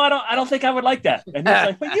 no, I don't think I would like that. And he's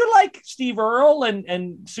like, but you like Steve Earle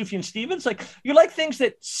and Sufjan Stevens. Like, you like things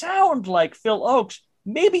that sound like Phil Oakes.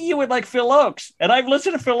 Maybe you would like Phil Oakes. And I've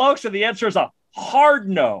listened to Phil Oakes and the answer is a hard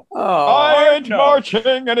no. I ain't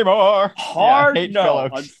marching anymore. Hard no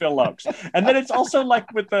on Phil Oakes. And then it's also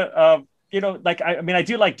like with the, I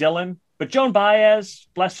do like Dylan, but Joan Baez,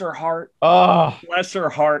 bless her heart. Oh, bless her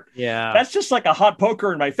heart. Yeah. That's just like a hot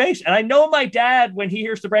poker in my face. And I know my dad, when he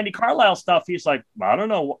hears the Brandi Carlile stuff, he's like, I don't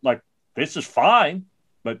know, like, this is fine,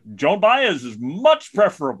 but Joan Baez is much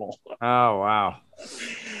preferable. Oh, wow.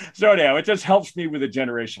 So anyhow, it just helps me with the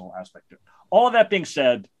generational aspect of it. All of that being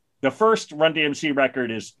said, the first Run DMC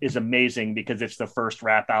record is amazing because it's the first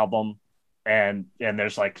rap album and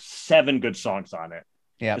there's like 7 good songs on it.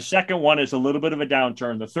 Yeah. The second one is a little bit of a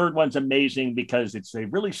downturn. The third one's amazing because they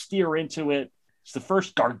really steer into it. It's the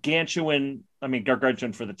first gargantuan for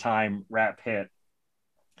the time rap hit.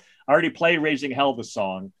 I already played Raising Hell, the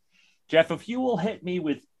song. Jeff, if you will hit me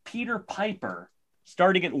with Peter Piper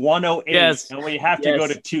starting at 108 and we have to go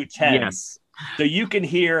to 210. Yes. So you can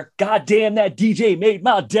hear, God damn, that DJ made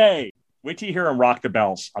my day. Wait till you hear him rock the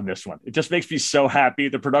bells on this one. It just makes me so happy.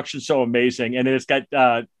 The production's so amazing. And it's got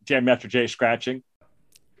Jam Master Jay scratching.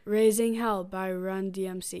 Raising Hell by Run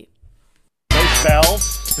DMC. Those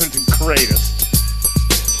bells, they're the greatest.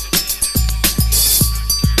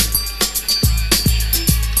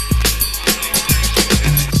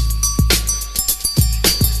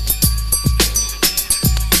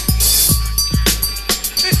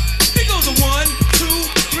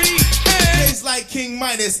 Like King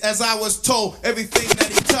Midas, as I was told, everything that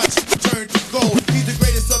he touched turned to gold. He's the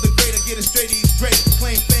greatest of the great, I get it straight, he's great.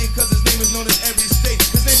 Claim fame cause his name is known in every state.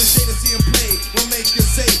 His name is Jay, to see him play will make you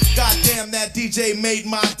say, God damn, that DJ made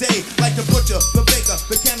my day. Like the butcher, the baker,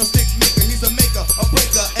 the candlestick maker. He's a maker, a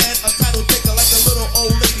breaker, and a title taker. Like a little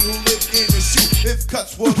old lady who lived in a shoe. If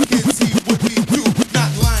cuts were kids, he would be you. Not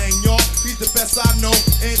lying, y'all, he's the best I know.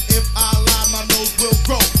 And if I lie, my nose will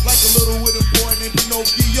grow. Like a little wooden boy named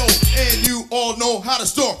Pinocchio. And you all know how the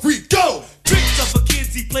story go. Tricks up for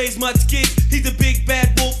kids, he plays much gigs. He's the big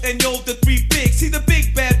bad wolf, and yo, the 3 bigs. He's the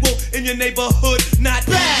big bad wolf in your neighborhood. Not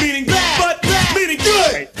bad, meaning bad, but bad, meaning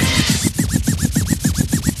good.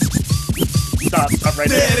 Stop right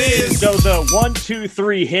there. There it is. So the 1, 2,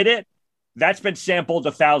 3 hit it That's been sampled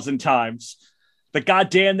 1,000 times. The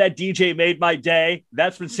goddamn that DJ made my day.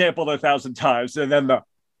 That's been sampled 1,000 times. And then the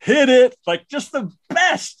hit it, like just the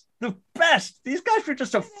best. The best. These guys are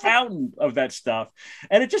just a fountain of that stuff.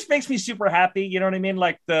 And it just makes me super happy. You know what I mean?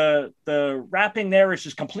 Like the rapping there is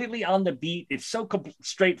just completely on the beat. It's so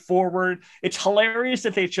straightforward. It's hilarious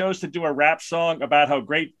that they chose to do a rap song about how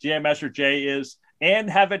great Jam Master Jay is and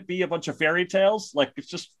have it be a bunch of fairy tales. Like, it's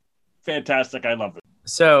just fantastic. I love it.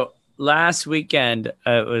 So last weekend,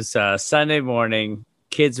 it was Sunday morning.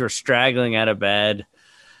 Kids were straggling out of bed.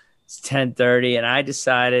 It's 10:30, and I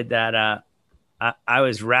decided that I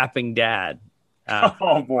was rapping dad.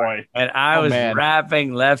 Oh, boy. And I was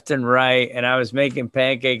rapping left and right, and I was making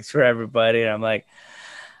pancakes for everybody. And I'm like,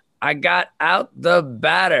 I got out the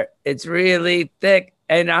batter. It's really thick.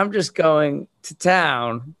 And I'm just going to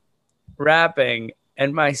town rapping.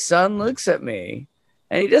 And my son looks at me,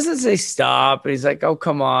 and he doesn't say stop. And he's like, oh,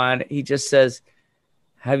 come on. He just says,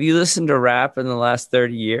 have you listened to rap in the last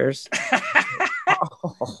 30 years?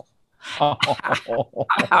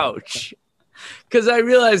 Ouch. Because I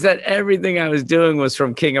realized that everything I was doing was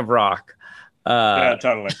from King of Rock. Yeah,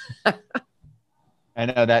 totally. I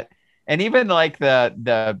know that. And even like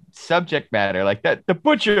the subject matter, like that, the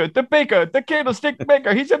butcher, the baker, the candlestick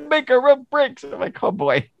maker, he's a maker of bricks. I'm like, oh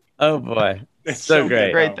boy. Oh boy. It's so great.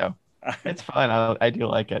 It's great though. It's fun. I do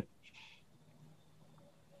like it.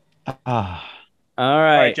 All All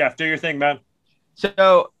right. right, Jeff, do your thing, man.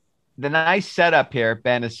 So the nice setup here,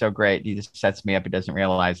 Ben is so great. He just sets me up. He doesn't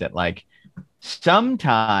realize it. Like,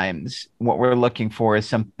 sometimes what we're looking for is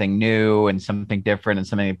something new and something different and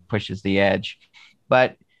something that pushes the edge.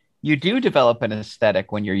 But you do develop an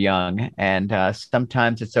aesthetic when you're young. And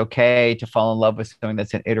sometimes it's okay to fall in love with something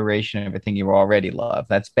that's an iteration of everything you already love.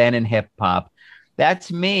 That's Ben in hip hop.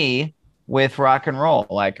 That's me with rock and roll.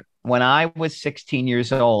 Like, when I was 16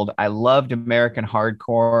 years old, I loved American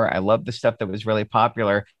hardcore. I loved the stuff that was really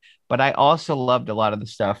popular. But I also loved a lot of the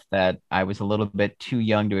stuff that I was a little bit too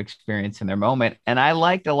young to experience in their moment. And I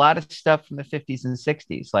liked a lot of stuff from the 50s and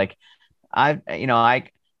 60s. Like, I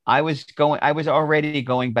was already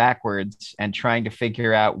going backwards and trying to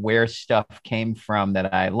figure out where stuff came from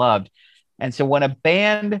that I loved. And so when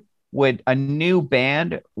a new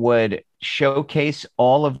band would showcase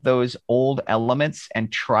all of those old elements and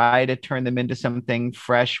try to turn them into something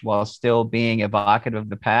fresh while still being evocative of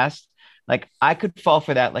the past, like, I could fall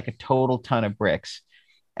for that like a total ton of bricks.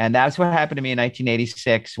 And that's what happened to me in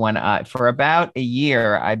 1986 when for about a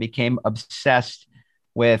year, I became obsessed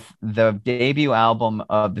with the debut album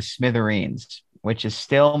of the Smithereens, which is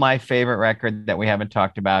still my favorite record that we haven't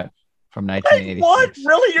talked about from 1986. What?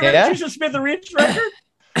 Really? You're going to choose a Smithereens record?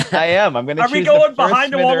 I am. I'm going to choose. Are we going the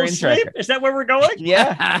behind the wall of sleep? Record. Is that where we're going?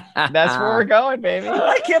 Yeah, that's where we're going, baby.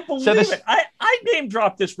 I can't believe it. I name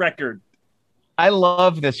dropped this record. I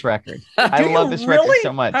love this record. I love this record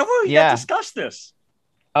so much. How have we not discussed this?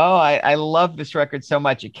 Oh, I love this record so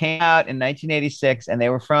much. It came out in 1986, and they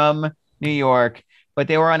were from New York, but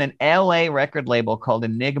they were on an LA record label called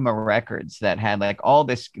Enigma Records that had like all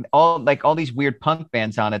these weird punk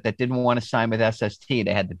bands on it that didn't want to sign with SST.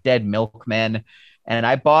 They had the Dead Milkmen, and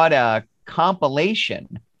I bought a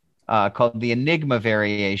compilation called the Enigma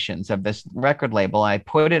Variations of this record label. I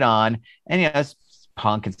put it on, and it's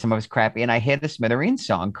punk and some of it's crappy, and I hit a Smithereens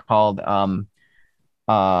song called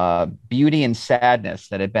Beauty and Sadness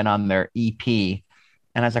that had been on their EP,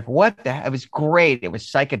 and I was like, what the hell? It was great. It was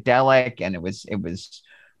psychedelic, and it was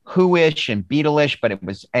Who-ish and Beatle-ish, but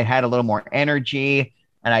it had a little more energy.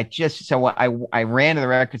 And I ran to the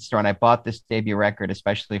record store and I bought this debut record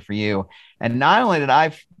especially for you. And not only did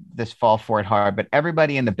I this fall for it hard, but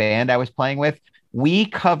everybody in the band I was playing with, we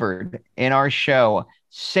covered in our show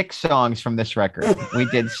 6 songs from this record. We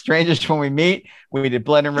did Strangers When We Meet. We did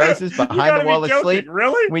Blood and Roses, Behind the Wall of Sleep.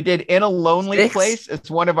 Really? We did In a Lonely Place.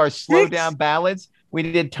 It's one of our slow down ballads. We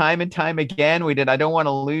did Time and Time Again. We did I Don't Want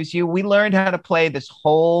to Lose You. We learned how to play this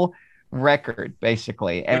whole record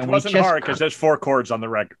basically. And it wasn't hard because there's 4 chords on the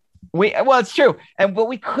record. Well, it's true. But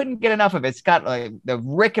we couldn't get enough of it. It's got like the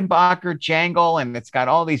Rickenbacker jangle, and it's got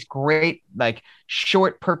all these great, like,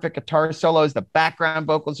 short, perfect guitar solos. The background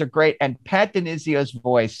vocals are great. And Pat Denizio's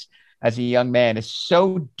voice as a young man is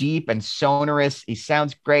so deep and sonorous. He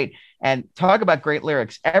sounds great. And talk about great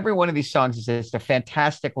lyrics. Every one of these songs is just a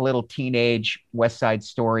fantastic little teenage West Side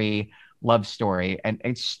Story love story. And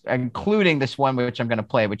it's including this one, which I'm going to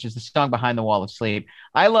play, which is the song Behind the Wall of Sleep.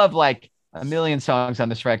 I love like a million songs on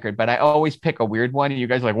this record, but I always pick a weird one. And you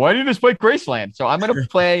guys are like, why didn't you just play Graceland? So I'm going to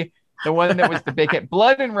play the one that was the big hit.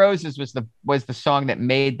 Blood and Roses was the song that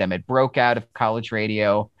made them. It broke out of college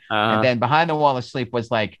radio. And then Behind the Wall of Sleep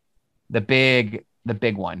was like the big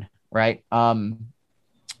one. right?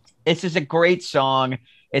 This is a great song.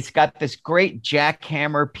 It's got this great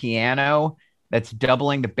jackhammer piano that's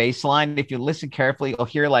doubling the bass line. If you listen carefully, you'll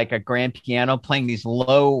hear like a grand piano playing these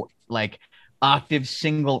low, like octave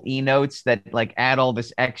single E notes that like add all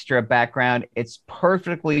this extra background. It's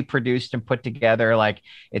perfectly produced and put together. Like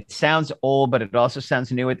it sounds old, but it also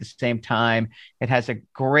sounds new at the same time. It has a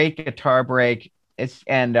great guitar break.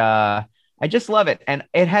 I just love it. And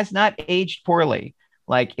it has not aged poorly.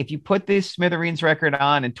 Like if you put this Smithereens record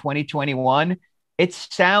on in 2021, it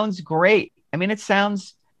sounds great. I mean,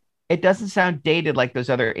 it doesn't sound dated like those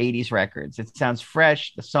other 80s records. It sounds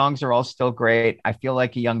fresh. The songs are all still great. I feel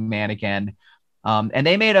like a young man again. And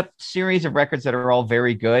they made a series of records that are all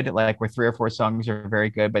very good, like where 3 or 4 songs are very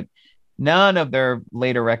good, but none of their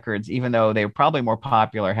later records, even though they were probably more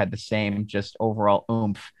popular, had the same just overall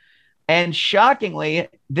oomph. And shockingly,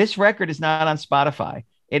 this record is not on Spotify.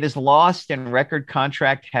 It is lost in record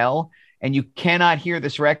contract hell, and you cannot hear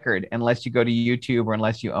this record unless you go to YouTube or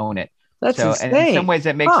unless you own it. That's insane. And in some ways,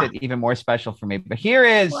 that makes it even more special for me. But here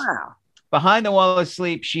is Behind the Wall of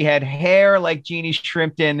Sleep. She had hair like Jeannie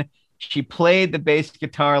Shrimpton. She played the bass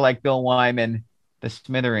guitar like Bill Wyman. The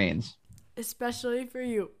Smithereens. Especially for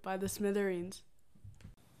You by the Smithereens.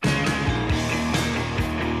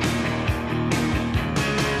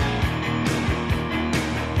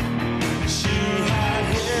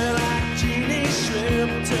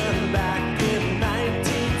 Shrimpton back in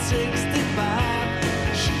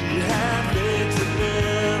 1965. She had legs that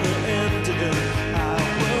never ended. I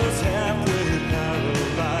was halfway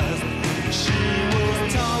paralyzed. She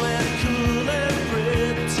was tall and cool and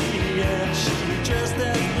pretty, and she dressed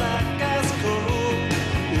as black as coal.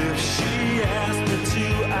 If she asked me to,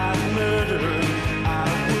 I'd murder her. I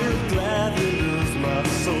would gladly lose my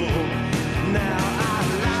soul. Now I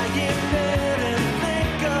lie in bed and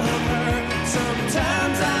think of her.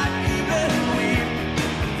 Sometimes I even weep,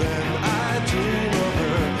 then I dream of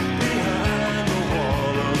her behind the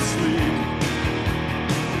wall of sleep.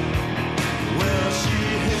 Well, she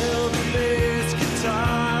held a bass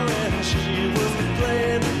guitar and she was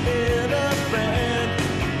playing in a band,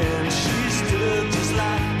 and she stood just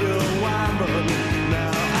like Bill Wyman.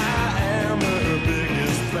 Now I am her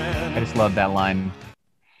biggest fan. I just love that line.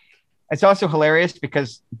 It's also hilarious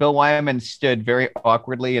because Bill Wyman stood very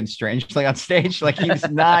awkwardly and strangely on stage. Like he's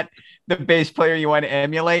not the bass player you want to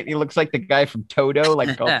emulate. He looks like the guy from Toto,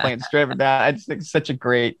 like all playing straight down. I just think it's such a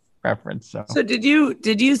great reference. So did you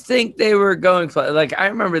think they were going for, like, I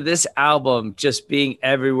remember this album just being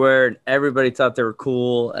everywhere and everybody thought they were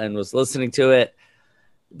cool and was listening to it.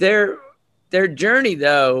 Their journey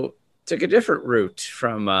though took a different route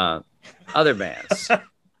from other bands.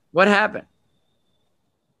 What happened?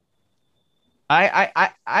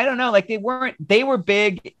 I don't know. Like they were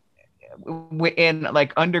big in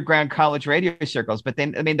like underground college radio circles, but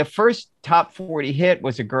then, I mean, the first top 40 hit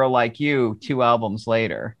was A Girl Like You 2 albums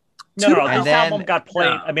later. No, this album got played.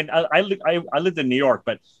 I mean, I lived in New York,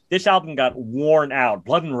 but this album got worn out.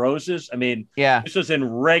 Blood and Roses. I mean, this was in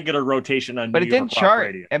regular rotation on but New it didn't York chart.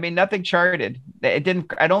 radio. I mean, nothing charted. It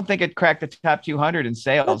didn't. I don't think it cracked the top 200 in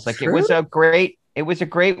sales. That's It true? was a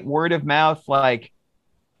great word of mouth. Like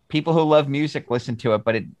people who love music listen to it,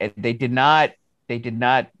 but they did not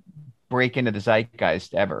break into the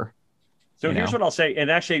zeitgeist ever. So here's what I'll say. And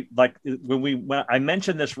actually, like when I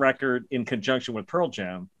mentioned this record in conjunction with Pearl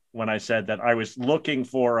Jam, when I said that I was looking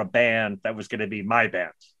for a band that was going to be my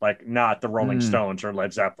band, like not the Rolling Stones or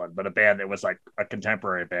Led Zeppelin, but a band that was like a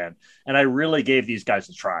contemporary band. And I really gave these guys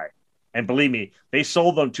a try. And believe me, they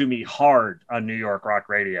sold them to me hard on New York rock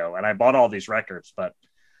radio. And I bought all these records. But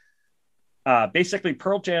basically,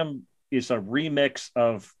 Pearl Jam is a remix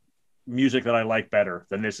of music that I like better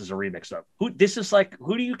than this is a remix of. Who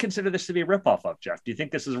do you consider this to be a ripoff of, Jeff? Do you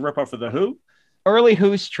think this is a ripoff of The Who? Early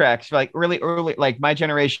Who's tracks, like really early, like My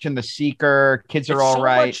Generation, The Seeker, Kids Are All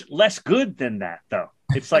Right. Much less good than that, though.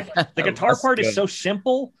 It's like the guitar part is so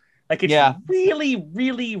simple, like it's really,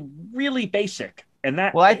 really, really basic. And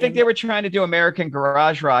that. Well, I think they were trying to do American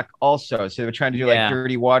garage rock also. So they were trying to do like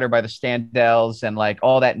Dirty Water by the Standells and like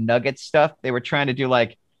all that nugget stuff. They were trying to do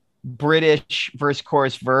like British verse,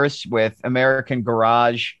 chorus, verse with American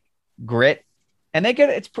garage grit. And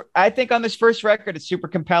I think on this first record, it's super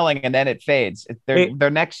compelling, and then it fades. Their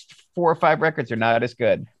next 4 or 5 records are not as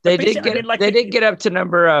good. They did get up to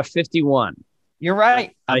number 51. You're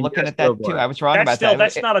right. I'm looking at that too. I was wrong about that.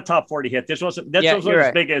 That's not a top 40 hit. This wasn't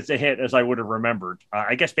as big as a hit as I would have remembered.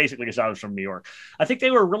 I guess basically because I was from New York. I think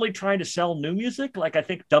they were really trying to sell new music. Like I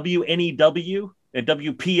think WNEW and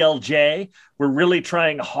WPLJ were really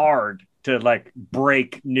trying hard to like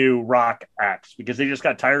break new rock acts because they just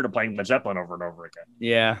got tired of playing Led Zeppelin over and over again.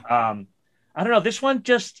 Yeah. I don't know. This one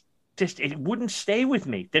just it wouldn't stay with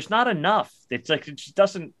me. There's not enough. It's like it just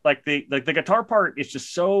doesn't like the guitar part is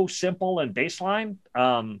just so simple and baseline.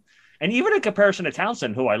 And even in comparison to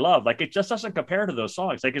Townsend, who I love, like it just doesn't compare to those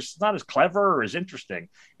songs. Like it's not as clever or as interesting.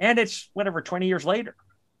 And it's 20 years later.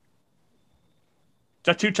 Is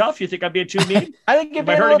that too tough? You think I'm being too mean? I think you're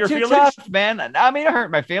being a little too tough, man. I mean, it hurt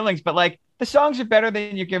my feelings, but like the songs are better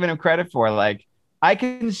than you're giving them credit for. Like I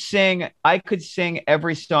could sing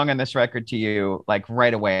every song on this record to you like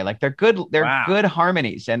right away. Like they're good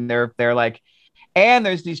harmonies, and they're like, and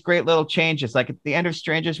there's these great little changes. Like at the end of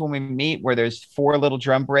Strangers When We Meet, where there's 4 little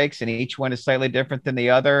drum breaks and each one is slightly different than the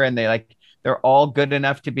other, and they're all good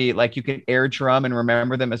enough to be like you could air drum and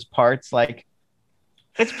remember them as parts. Like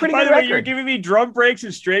it's pretty. By good the way, record. you're giving me drum breaks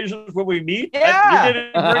and Strangers When We Meet. Yeah.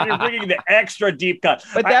 You're bringing the extra deep cut.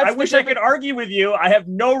 But I wish I could argue with you. I have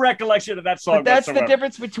no recollection of that song. But that's whatsoever. the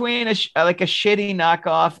difference between a shitty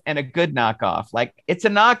knockoff and a good knockoff. Like it's a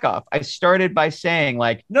knockoff. I started by saying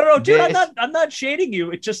like, no, dude, I'm not shading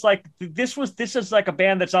you. It's just like this is like a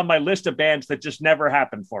band that's on my list of bands that just never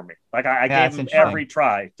happened for me. Like I gave them every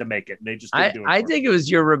try to make it, and they just didn't do it. I think it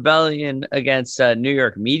was your rebellion against New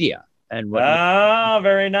York media. And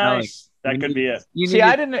very nice. That could be it. See,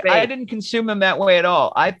 I didn't consume them that way at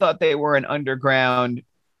all. I thought they were an underground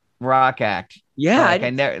rock act. Yeah,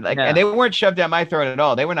 and they weren't shoved down my throat at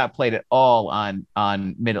all. They were not played at all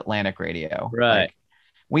on Mid Atlantic radio. Right. Like,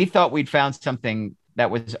 we thought we'd found something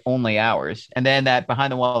that was only ours, and then that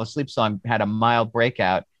Behind the Wall of Sleep song had a mild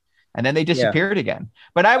breakout, and then they disappeared again.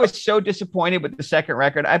 But I was so disappointed with the second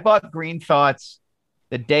record. I bought Green Thoughts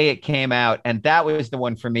the day it came out, and that was the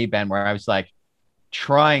one for me, Ben, where I was like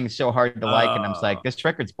trying so hard to like, and I was like, this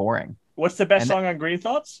record's boring. What's the best song on Green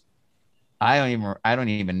Thoughts? I don't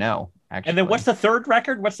even know, actually. And then what's the third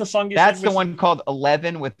record? What's the song you That's said the one called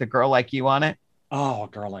 11 with The Girl Like You on it. Oh, A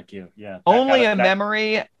Girl Like You. Yeah. Only a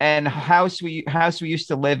Memory and House We Used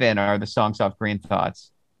to Live In are the songs off Green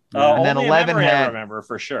Thoughts. Oh, and then Only 11 a Memory had, I remember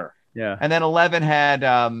for sure. Yeah. And then 11 had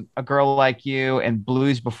A Girl Like You and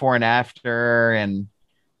Blues Before and After, and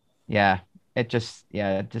it just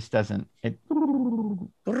doesn't.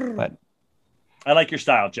 But I like your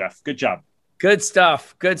style, Jeff. Good job. Good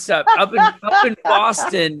stuff. Up in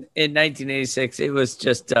Boston in 1986, it was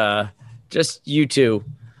just you two.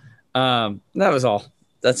 That was all.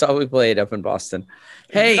 That's all we played up in Boston.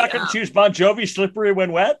 Hey, you're not going to choose Bon Jovi, Slippery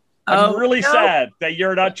When Wet? I'm really sad that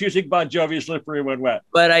you're not choosing Bon Jovi, Slippery When Wet.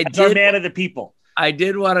 But That's our man of the people. I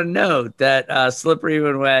did want to note that Slippery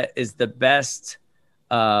When Wet is the best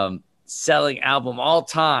selling album all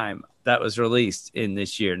time that was released in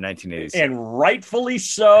this year, 1986. And rightfully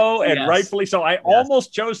so. I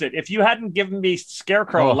almost chose it. If you hadn't given me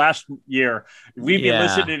Scarecrow last year, we'd be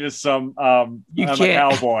listening to some I'm a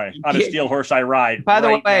Cowboy on a Steel Horse I Ride. By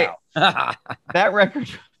the way, that record.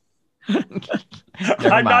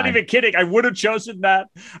 I'm not even kidding. I would have chosen that.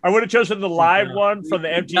 I would have chosen the live one from the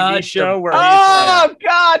MTV show where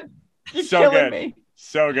God, you're so killing good. me.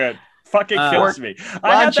 So good. Fucking kills me.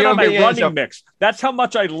 I had that on my running mix. That's how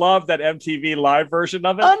much I love that MTV live version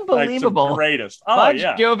of it. Unbelievable. Like, greatest. Oh, Bon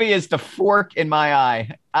yeah. Jovi is the fork in my eye.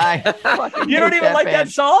 You don't even like that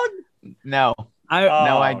song? No.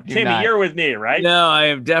 I do Timmy, not. You're with me, right? No, I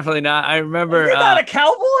am definitely not. I remember. You're not a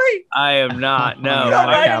cowboy? I am not. No. You're not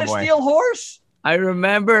riding a steel horse? I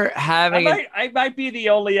remember having. I might be the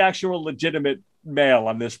only actual legitimate male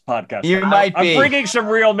on this podcast. You might be. I'm bringing some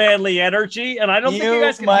real manly energy, and I don't think you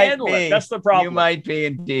guys can handle it. That's the problem. You might be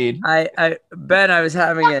indeed. Ben, I was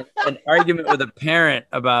having an argument with a parent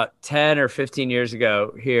about 10 or 15 years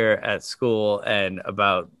ago here at school, and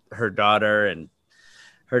about her daughter and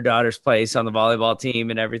her daughter's place on the volleyball team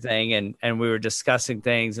and everything. And we were discussing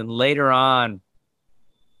things. And later on,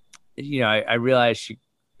 I realized she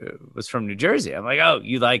was from New Jersey. I'm like, oh,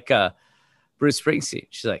 you like Bruce Springsteen?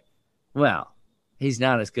 She's like, well, he's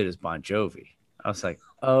not as good as Bon Jovi. I was like,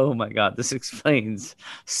 oh my God, this explains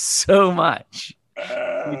so much.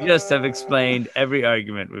 We just have explained every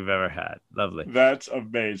argument we've ever had. Lovely. That's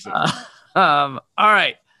amazing. All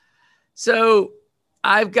right. So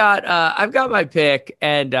I've got my pick,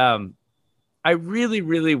 and I really,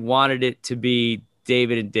 really wanted it to be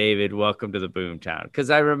David and David, Welcome to the Boomtown, because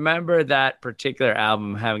I remember that particular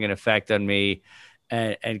album having an effect on me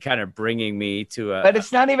and kind of bringing me to a. But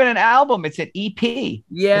it's not even an album; it's an EP.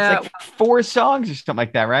 Yeah, it's like 4 songs or something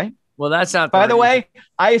like that, right? Well, that's not. By the way,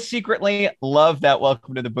 I secretly love that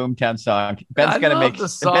 "Welcome to the Boomtown" song. Ben's gonna make a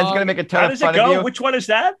ton of fun of you. Which one is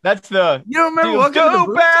that? That's the. You don't remember Feels Welcome to the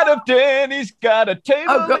so bad if Danny's got a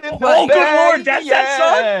table in the good bag. Lord, that's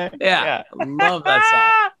that song. Yeah, love that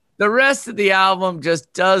song. The rest of the album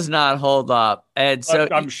just does not hold up, and so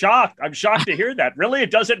I'm shocked. I'm shocked to hear that. Really, it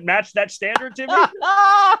doesn't match that standard to me.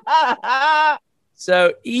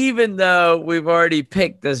 So even though we've already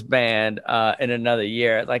picked this band in another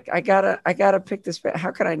year, like I gotta pick this band.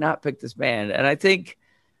 How could I not pick this band? And I think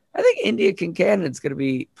India Kincannon's gonna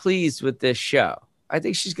be pleased with this show. I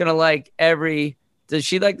think she's gonna like every. Does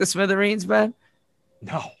she like the Smithereens, Ben?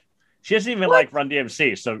 No, she doesn't even like Run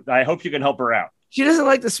DMC. So I hope you can help her out. She doesn't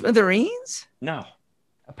like the Smithereens? No.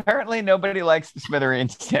 Apparently, nobody likes the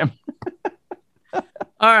Smithereens, Tim. All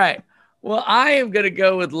right. Well, I am going to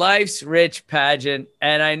go with Life's Rich Pageant.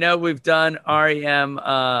 And I know we've done REM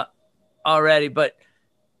already, but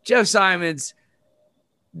Jeff Simons,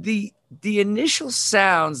 the initial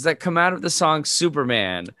sounds that come out of the song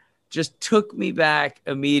Superman just took me back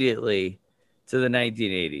immediately to the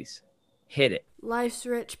 1980s. Hit it. Life's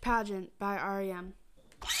Rich Pageant by REM.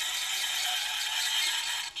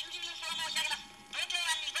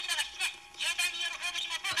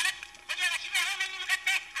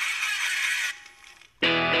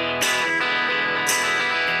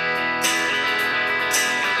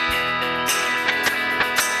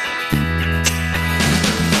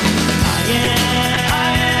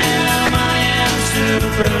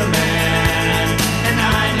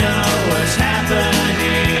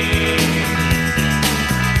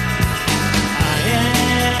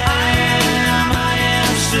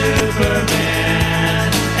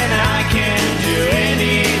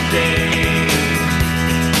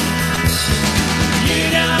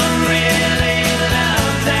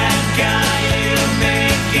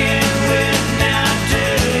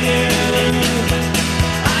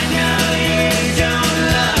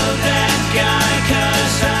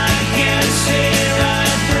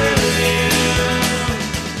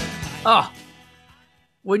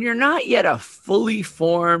 When you're not yet a fully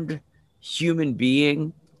formed human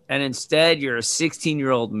being, and instead you're a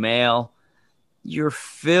 16-year-old male, you're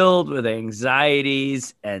filled with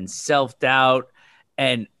anxieties and self-doubt,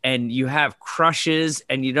 and you have crushes,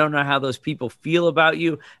 and you don't know how those people feel about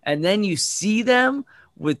you, and then you see them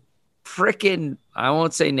with frickin', I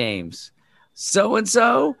won't say names,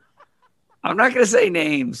 so-and-so. I'm not going to say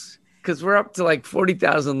names because we're up to like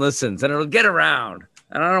 40,000 listens, and it'll get around,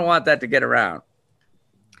 and I don't want that to get around.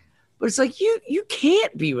 But it's like, you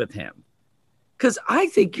can't be with him because I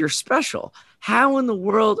think you're special. How in the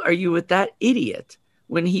world are you with that idiot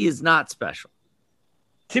when he is not special?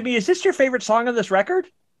 Timmy, is this your favorite song on this record?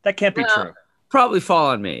 That can't be true. Probably Fall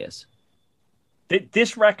on Me is.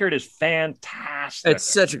 This record is fantastic.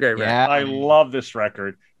 It's such a great record. Yeah. I love this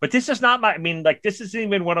record. But this is not this isn't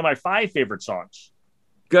even one of my 5 favorite songs.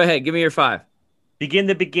 Go ahead. Give me your 5. Begin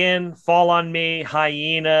to Begin, Fall on Me,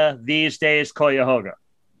 Hyena, These Days, Cuyahoga.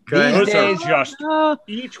 Those are just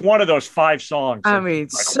each one of those 5 songs. I mean,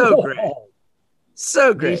 so great.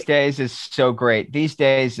 So great. These Days is so great. These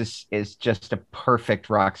Days is just a perfect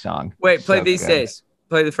rock song. Wait, play So These good. Days.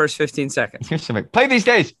 Play the first 15 seconds. Here's something. Play These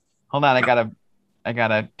Days. Hold on, I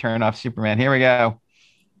gotta turn off Superman. Here we go.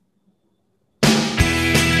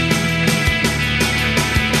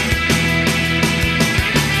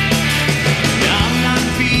 I'm not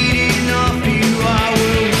beating off you. I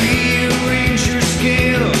will rearrange your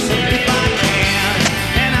scales if I can,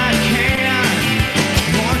 and I can.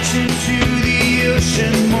 March into the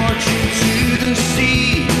ocean, march into the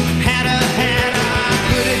sea. Had I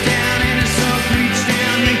put it down and a sunk, reached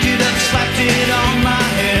down, yanked it up, slapped it on my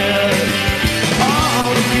head. All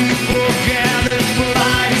the people gathered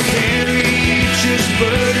polite as Harry each's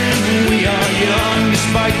burden. We are young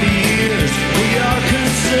despite the years. We are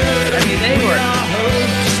concerned. I mean, they were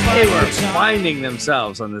time. finding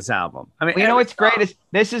themselves on this album. I mean, Well, you know every what's great song- is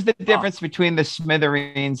this is the difference between the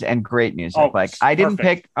Smithereens and great music. Oh, Like I didn't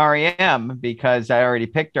perfect. pick REM because I already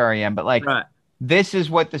picked REM, but like Right. this is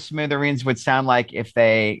what the Smithereens would sound like if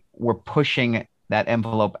they were pushing that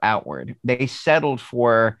envelope outward. They settled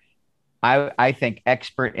for, I think,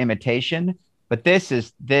 expert imitation, but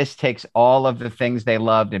this takes all of the things they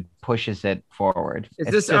loved and pushes it forward. Is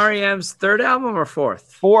It's this just REM's 3rd album or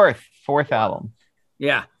 4th? fourth album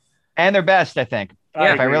Yeah. and their best, I think.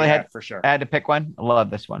 Yeah, if I really had for sure. I had to pick one, I love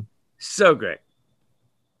this one. So great.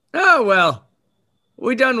 Oh, well,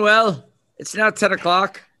 we done well. It's now 10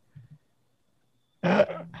 o'clock.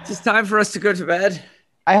 It's time for us to go to bed.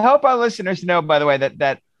 I hope our listeners know, by the way,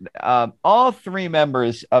 that all 3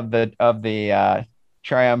 members of the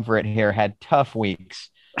triumvirate here had tough weeks.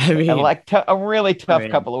 I mean, a really tough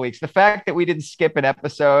couple of weeks. The fact that we didn't skip an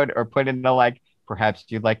episode or put in the perhaps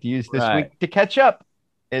you'd like to use this week to catch up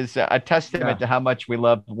is a testament to how much we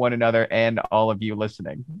love one another and all of you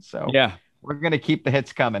listening. So we're going to keep the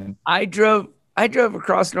hits coming. I drove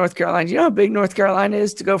across North Carolina. You know how big North Carolina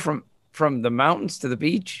is to go from the mountains to the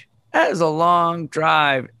beach? That is a long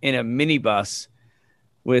drive in a minibus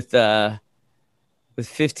with 15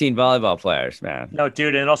 volleyball players, man. No,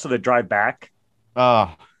 dude, and also the drive back.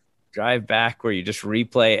 Oh, drive back where you just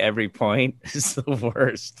replay every point is the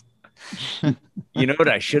worst. You know what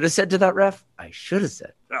I should have said to that ref? I should have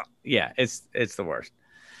said, it's the worst.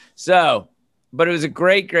 So, but it was a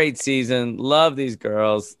great season. Love these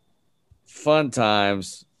girls. Fun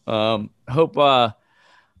times. Hope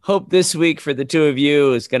this week for the two of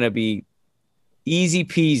you is going to be easy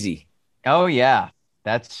peasy. Oh yeah.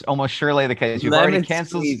 That's almost surely the case. We've already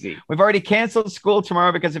canceled school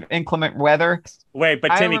tomorrow because of inclement weather. Wait,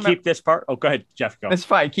 but Timmy, keep this part. Oh, go ahead, Jeff. Go. That's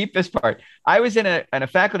fine. Keep this part. I was in a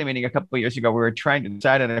faculty meeting a couple of years ago. We were trying to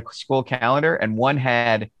decide on a school calendar, and one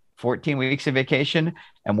had 14 weeks of vacation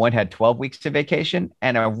and one had 12 weeks of vacation.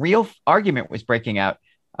 And a real argument was breaking out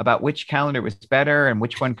about which calendar was better and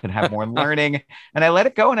which one could have more learning. And I let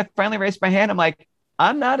it go. And I finally raised my hand. I'm like,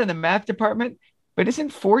 I'm not in the math department, but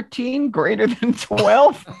isn't 14 greater than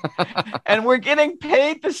 12? And we're getting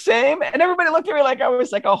paid the same. And everybody looked at me like I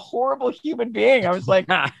was like a horrible human being. I was like,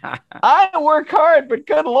 I work hard, but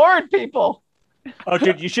good Lord, people. Oh,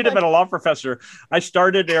 dude, you should have been a law professor. I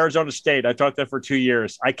started at Arizona State. I taught there for 2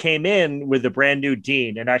 years. I came in with a brand new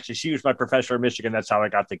dean, and actually she was my professor in Michigan. That's how I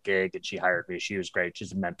got the gig, and she hired me. She was great.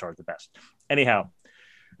 She's a mentor, the best. Anyhow,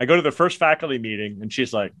 I go to the first faculty meeting, and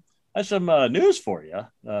she's like, I have some news for you.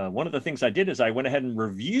 One of the things I did is I went ahead and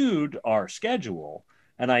reviewed our schedule,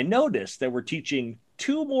 and I noticed that we're teaching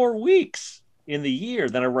 2 more weeks in the year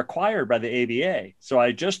than are required by the ABA. So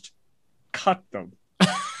I just cut them.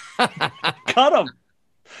 Cut them.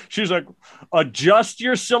 She's like, adjust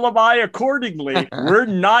your syllabi accordingly. We're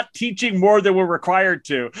not teaching more than we're required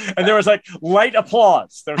to. And there was like light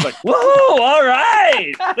applause. There was like, whoa, all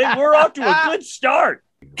right. We're off to a good start.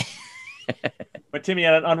 But Timmy,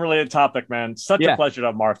 on an unrelated topic, man, such a pleasure to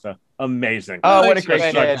have Martha. Amazing. Oh, what a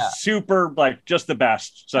great like, super, like just the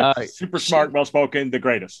best. So super smart, well-spoken, the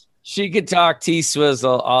greatest. She could talk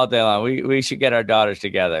T-Swizzle all day long. We should get our daughters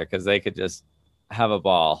together because they could just have a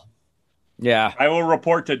ball. Yeah. I will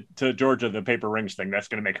report to Georgia the paper rings thing. That's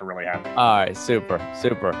going to make her really happy. All right. Super.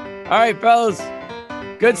 All right, fellas.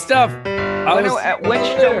 Good stuff. When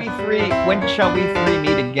shall we three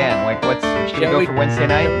meet again? Like, should we go for Wednesday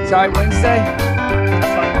night? Sorry, Wednesday?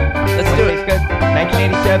 Let's do it. Good.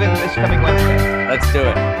 1987, this coming Wednesday. Let's do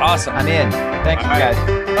it. Awesome. I'm in. Thanks, guys.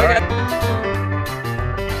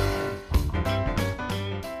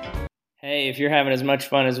 Hey, if you're having as much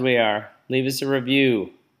fun as we are, leave us a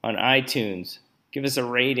review on iTunes. Give us a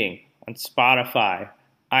rating on Spotify,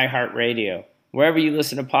 iHeartRadio. Wherever you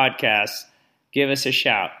listen to podcasts, give us a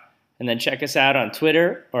shout. And then check us out on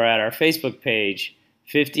Twitter or at our Facebook page,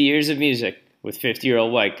 50 Years of Music with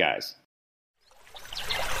 50-Year-Old White Guys.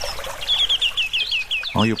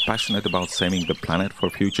 Are you passionate about saving the planet for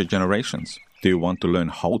future generations? Do you want to learn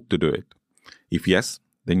how to do it? If yes,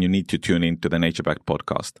 then you need to tune in to the NatureBacked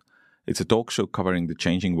podcast. It's a talk show covering the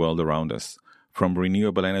changing world around us, from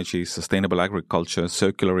renewable energy, sustainable agriculture,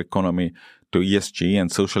 circular economy, to ESG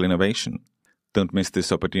and social innovation. Don't miss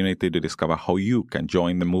this opportunity to discover how you can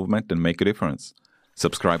join the movement and make a difference.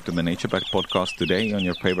 Subscribe to the NatureBacked podcast today on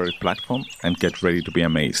your favorite platform and get ready to be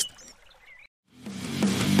amazed.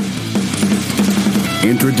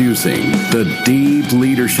 Introducing the Deep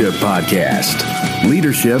Leadership Podcast.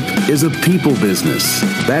 Leadership is a people business.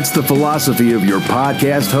 That's the philosophy of your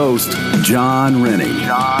podcast host, John Rennie.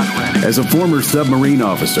 As a former submarine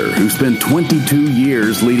officer who spent 22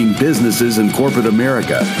 years leading businesses in corporate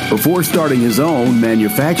America before starting his own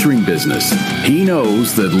manufacturing business, he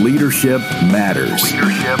knows that leadership matters.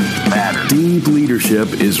 Deep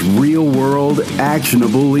Leadership is real-world,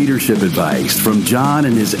 actionable leadership advice from John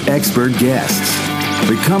and his expert guests.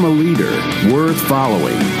 Become a leader worth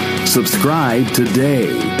following. Subscribe today.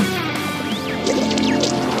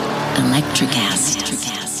 Electricast.